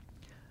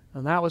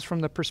 And that was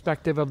from the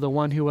perspective of the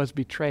one who was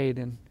betrayed.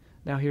 And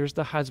now here's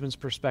the husband's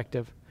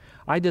perspective.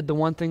 I did the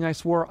one thing I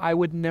swore I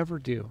would never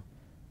do.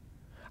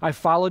 I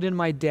followed in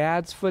my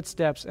dad's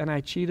footsteps and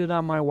I cheated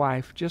on my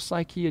wife just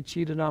like he had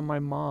cheated on my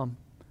mom.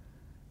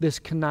 This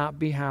cannot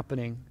be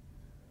happening.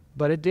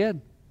 But it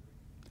did.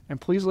 And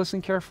please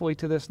listen carefully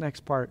to this next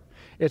part.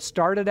 It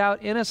started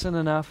out innocent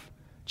enough,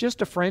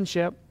 just a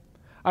friendship.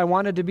 I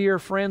wanted to be her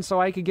friend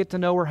so I could get to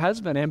know her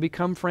husband and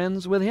become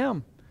friends with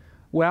him.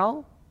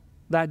 Well,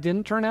 that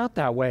didn't turn out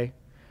that way.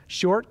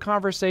 Short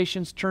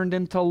conversations turned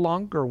into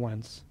longer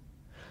ones.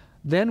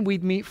 Then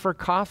we'd meet for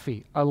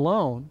coffee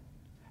alone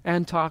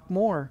and talk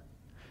more.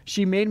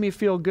 She made me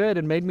feel good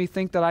and made me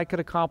think that I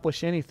could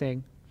accomplish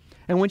anything.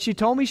 And when she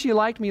told me she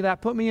liked me,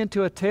 that put me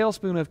into a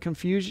tailspin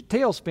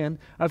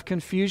of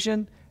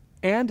confusion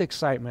and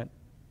excitement.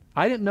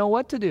 I didn't know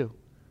what to do.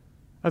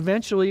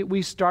 Eventually,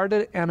 we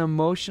started an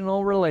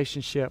emotional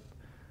relationship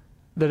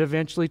that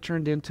eventually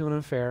turned into an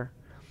affair.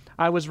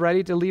 I was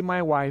ready to leave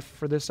my wife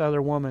for this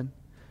other woman.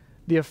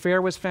 The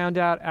affair was found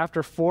out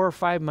after 4 or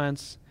 5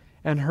 months,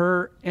 and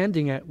her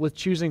ending it with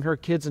choosing her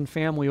kids and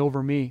family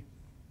over me.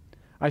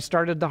 I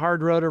started the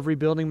hard road of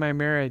rebuilding my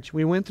marriage.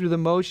 We went through the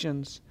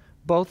motions,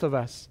 both of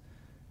us,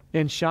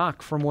 in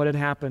shock from what had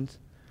happened.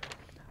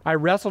 I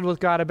wrestled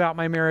with God about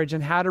my marriage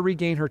and how to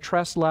regain her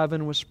trust, love,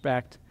 and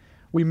respect.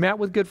 We met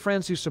with good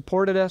friends who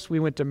supported us. We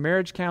went to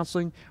marriage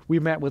counseling. We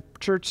met with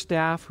church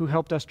staff who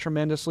helped us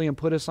tremendously and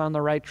put us on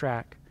the right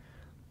track.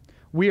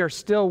 We are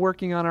still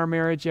working on our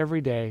marriage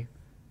every day.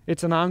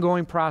 It's an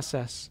ongoing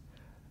process,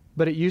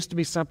 but it used to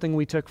be something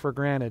we took for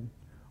granted.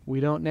 We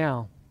don't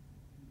now.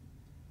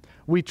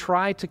 We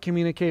try to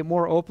communicate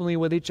more openly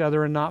with each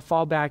other and not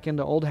fall back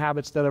into old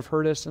habits that have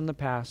hurt us in the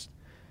past.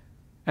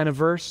 And a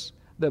verse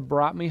that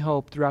brought me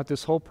hope throughout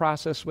this whole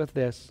process with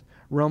this,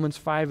 Romans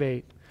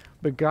 5:8.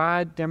 But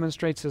God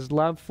demonstrates His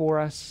love for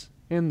us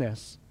in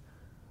this.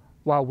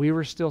 While we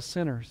were still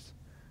sinners,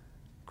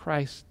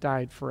 Christ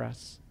died for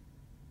us.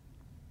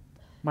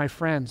 My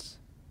friends,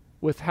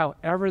 with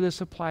however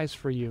this applies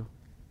for you,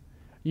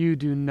 you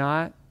do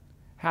not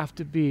have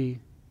to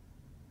be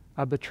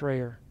a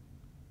betrayer.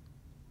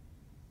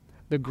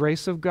 The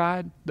grace of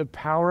God, the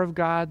power of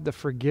God, the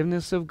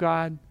forgiveness of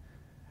God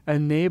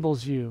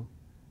enables you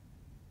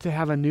to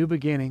have a new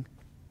beginning,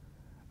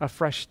 a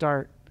fresh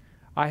start.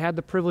 I had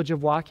the privilege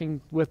of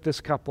walking with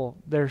this couple.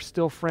 They're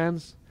still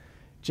friends.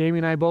 Jamie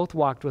and I both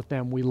walked with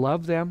them. We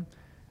love them.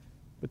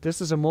 But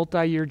this is a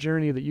multi-year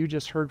journey that you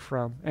just heard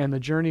from, and the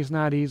journey's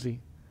not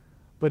easy.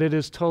 But it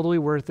is totally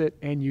worth it,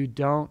 and you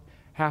don't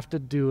have to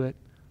do it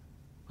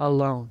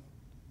alone.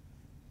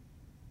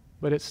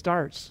 But it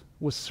starts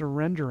with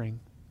surrendering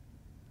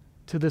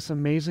to this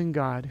amazing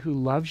God who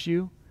loves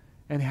you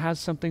and has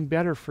something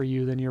better for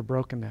you than your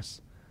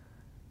brokenness.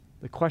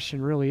 The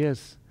question really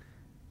is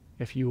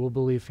if you will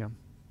believe Him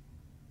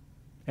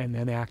and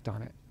then act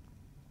on it.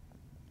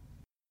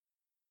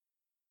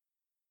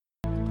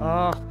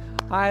 Oh,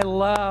 I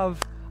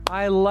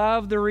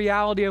love the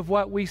reality of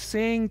what we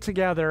sing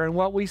together and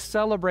what we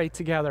celebrate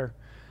together.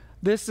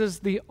 This is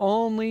the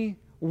only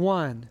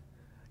one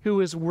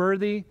who is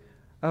worthy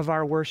of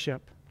our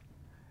worship.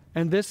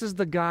 And this is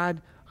the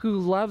God who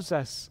loves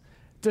us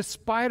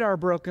despite our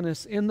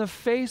brokenness, in the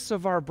face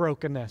of our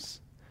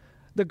brokenness.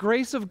 The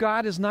grace of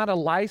God is not a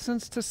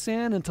license to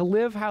sin and to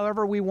live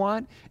however we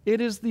want.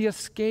 It is the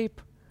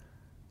escape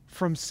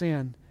from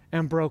sin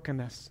and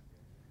brokenness.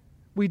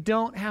 We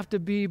don't have to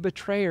be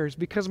betrayers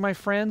because, my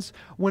friends,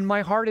 when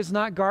my heart is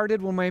not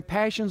guarded, when my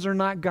passions are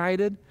not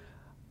guided,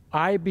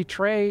 I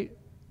betray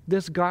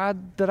this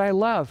God that I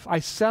love. I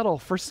settle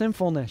for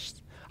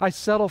sinfulness. I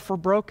settle for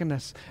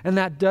brokenness. And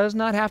that does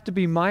not have to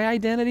be my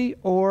identity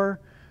or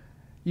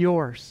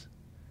yours.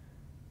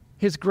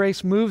 His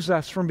grace moves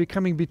us from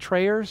becoming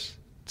betrayers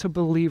to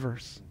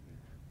believers.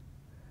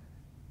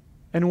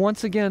 And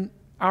once again,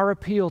 our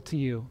appeal to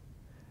you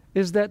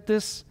is that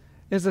this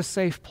is a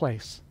safe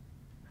place.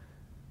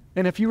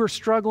 And if you are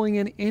struggling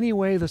in any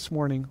way this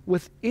morning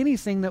with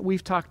anything that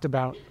we've talked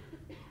about,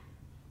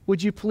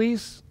 would you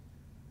please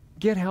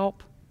get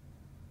help?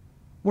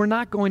 We're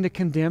not going to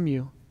condemn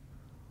you.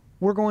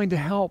 We're going to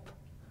help.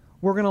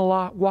 We're going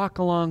to walk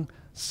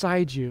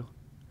alongside you.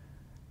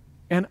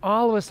 And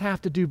all of us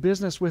have to do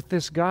business with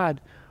this God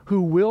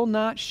who will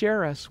not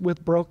share us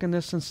with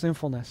brokenness and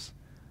sinfulness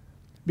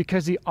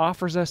because He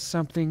offers us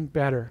something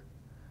better.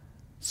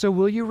 So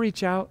will you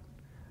reach out?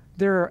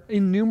 There are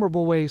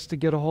innumerable ways to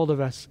get a hold of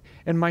us.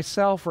 And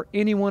myself or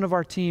any one of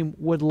our team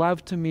would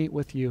love to meet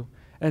with you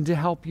and to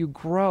help you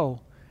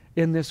grow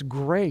in this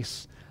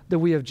grace that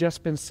we have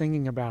just been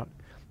singing about.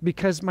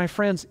 Because, my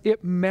friends,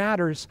 it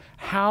matters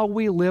how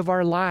we live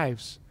our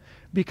lives.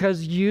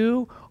 Because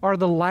you are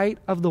the light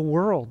of the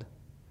world.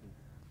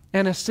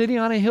 And a city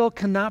on a hill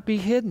cannot be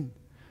hidden.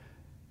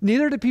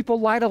 Neither do people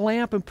light a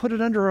lamp and put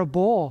it under a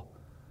bowl,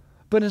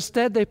 but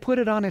instead they put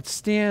it on its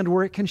stand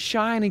where it can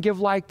shine and give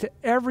light to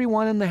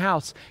everyone in the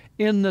house.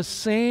 In the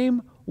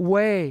same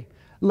way,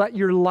 let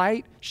your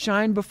light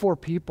shine before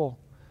people,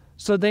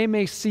 so they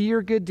may see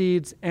your good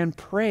deeds and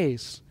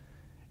praise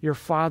your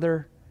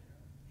Father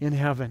in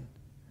heaven.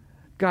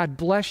 God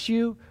bless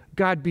you.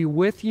 God be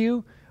with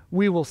you.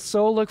 We will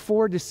so look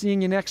forward to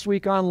seeing you next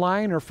week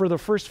online, or for the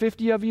first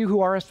 50 of you who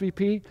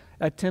RSVP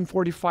at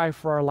 10:45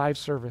 for our live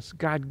service.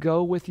 God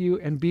go with you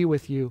and be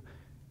with you.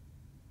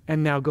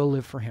 And now go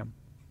live for Him.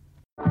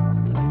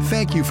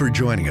 Thank you for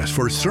joining us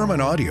for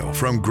sermon audio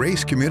from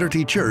Grace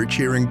Community Church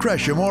here in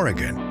Gresham,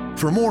 Oregon.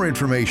 For more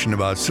information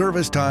about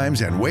service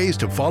times and ways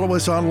to follow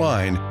us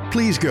online,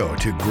 please go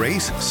to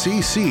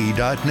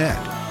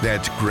gracecc.net.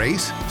 That's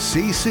gracecc.net.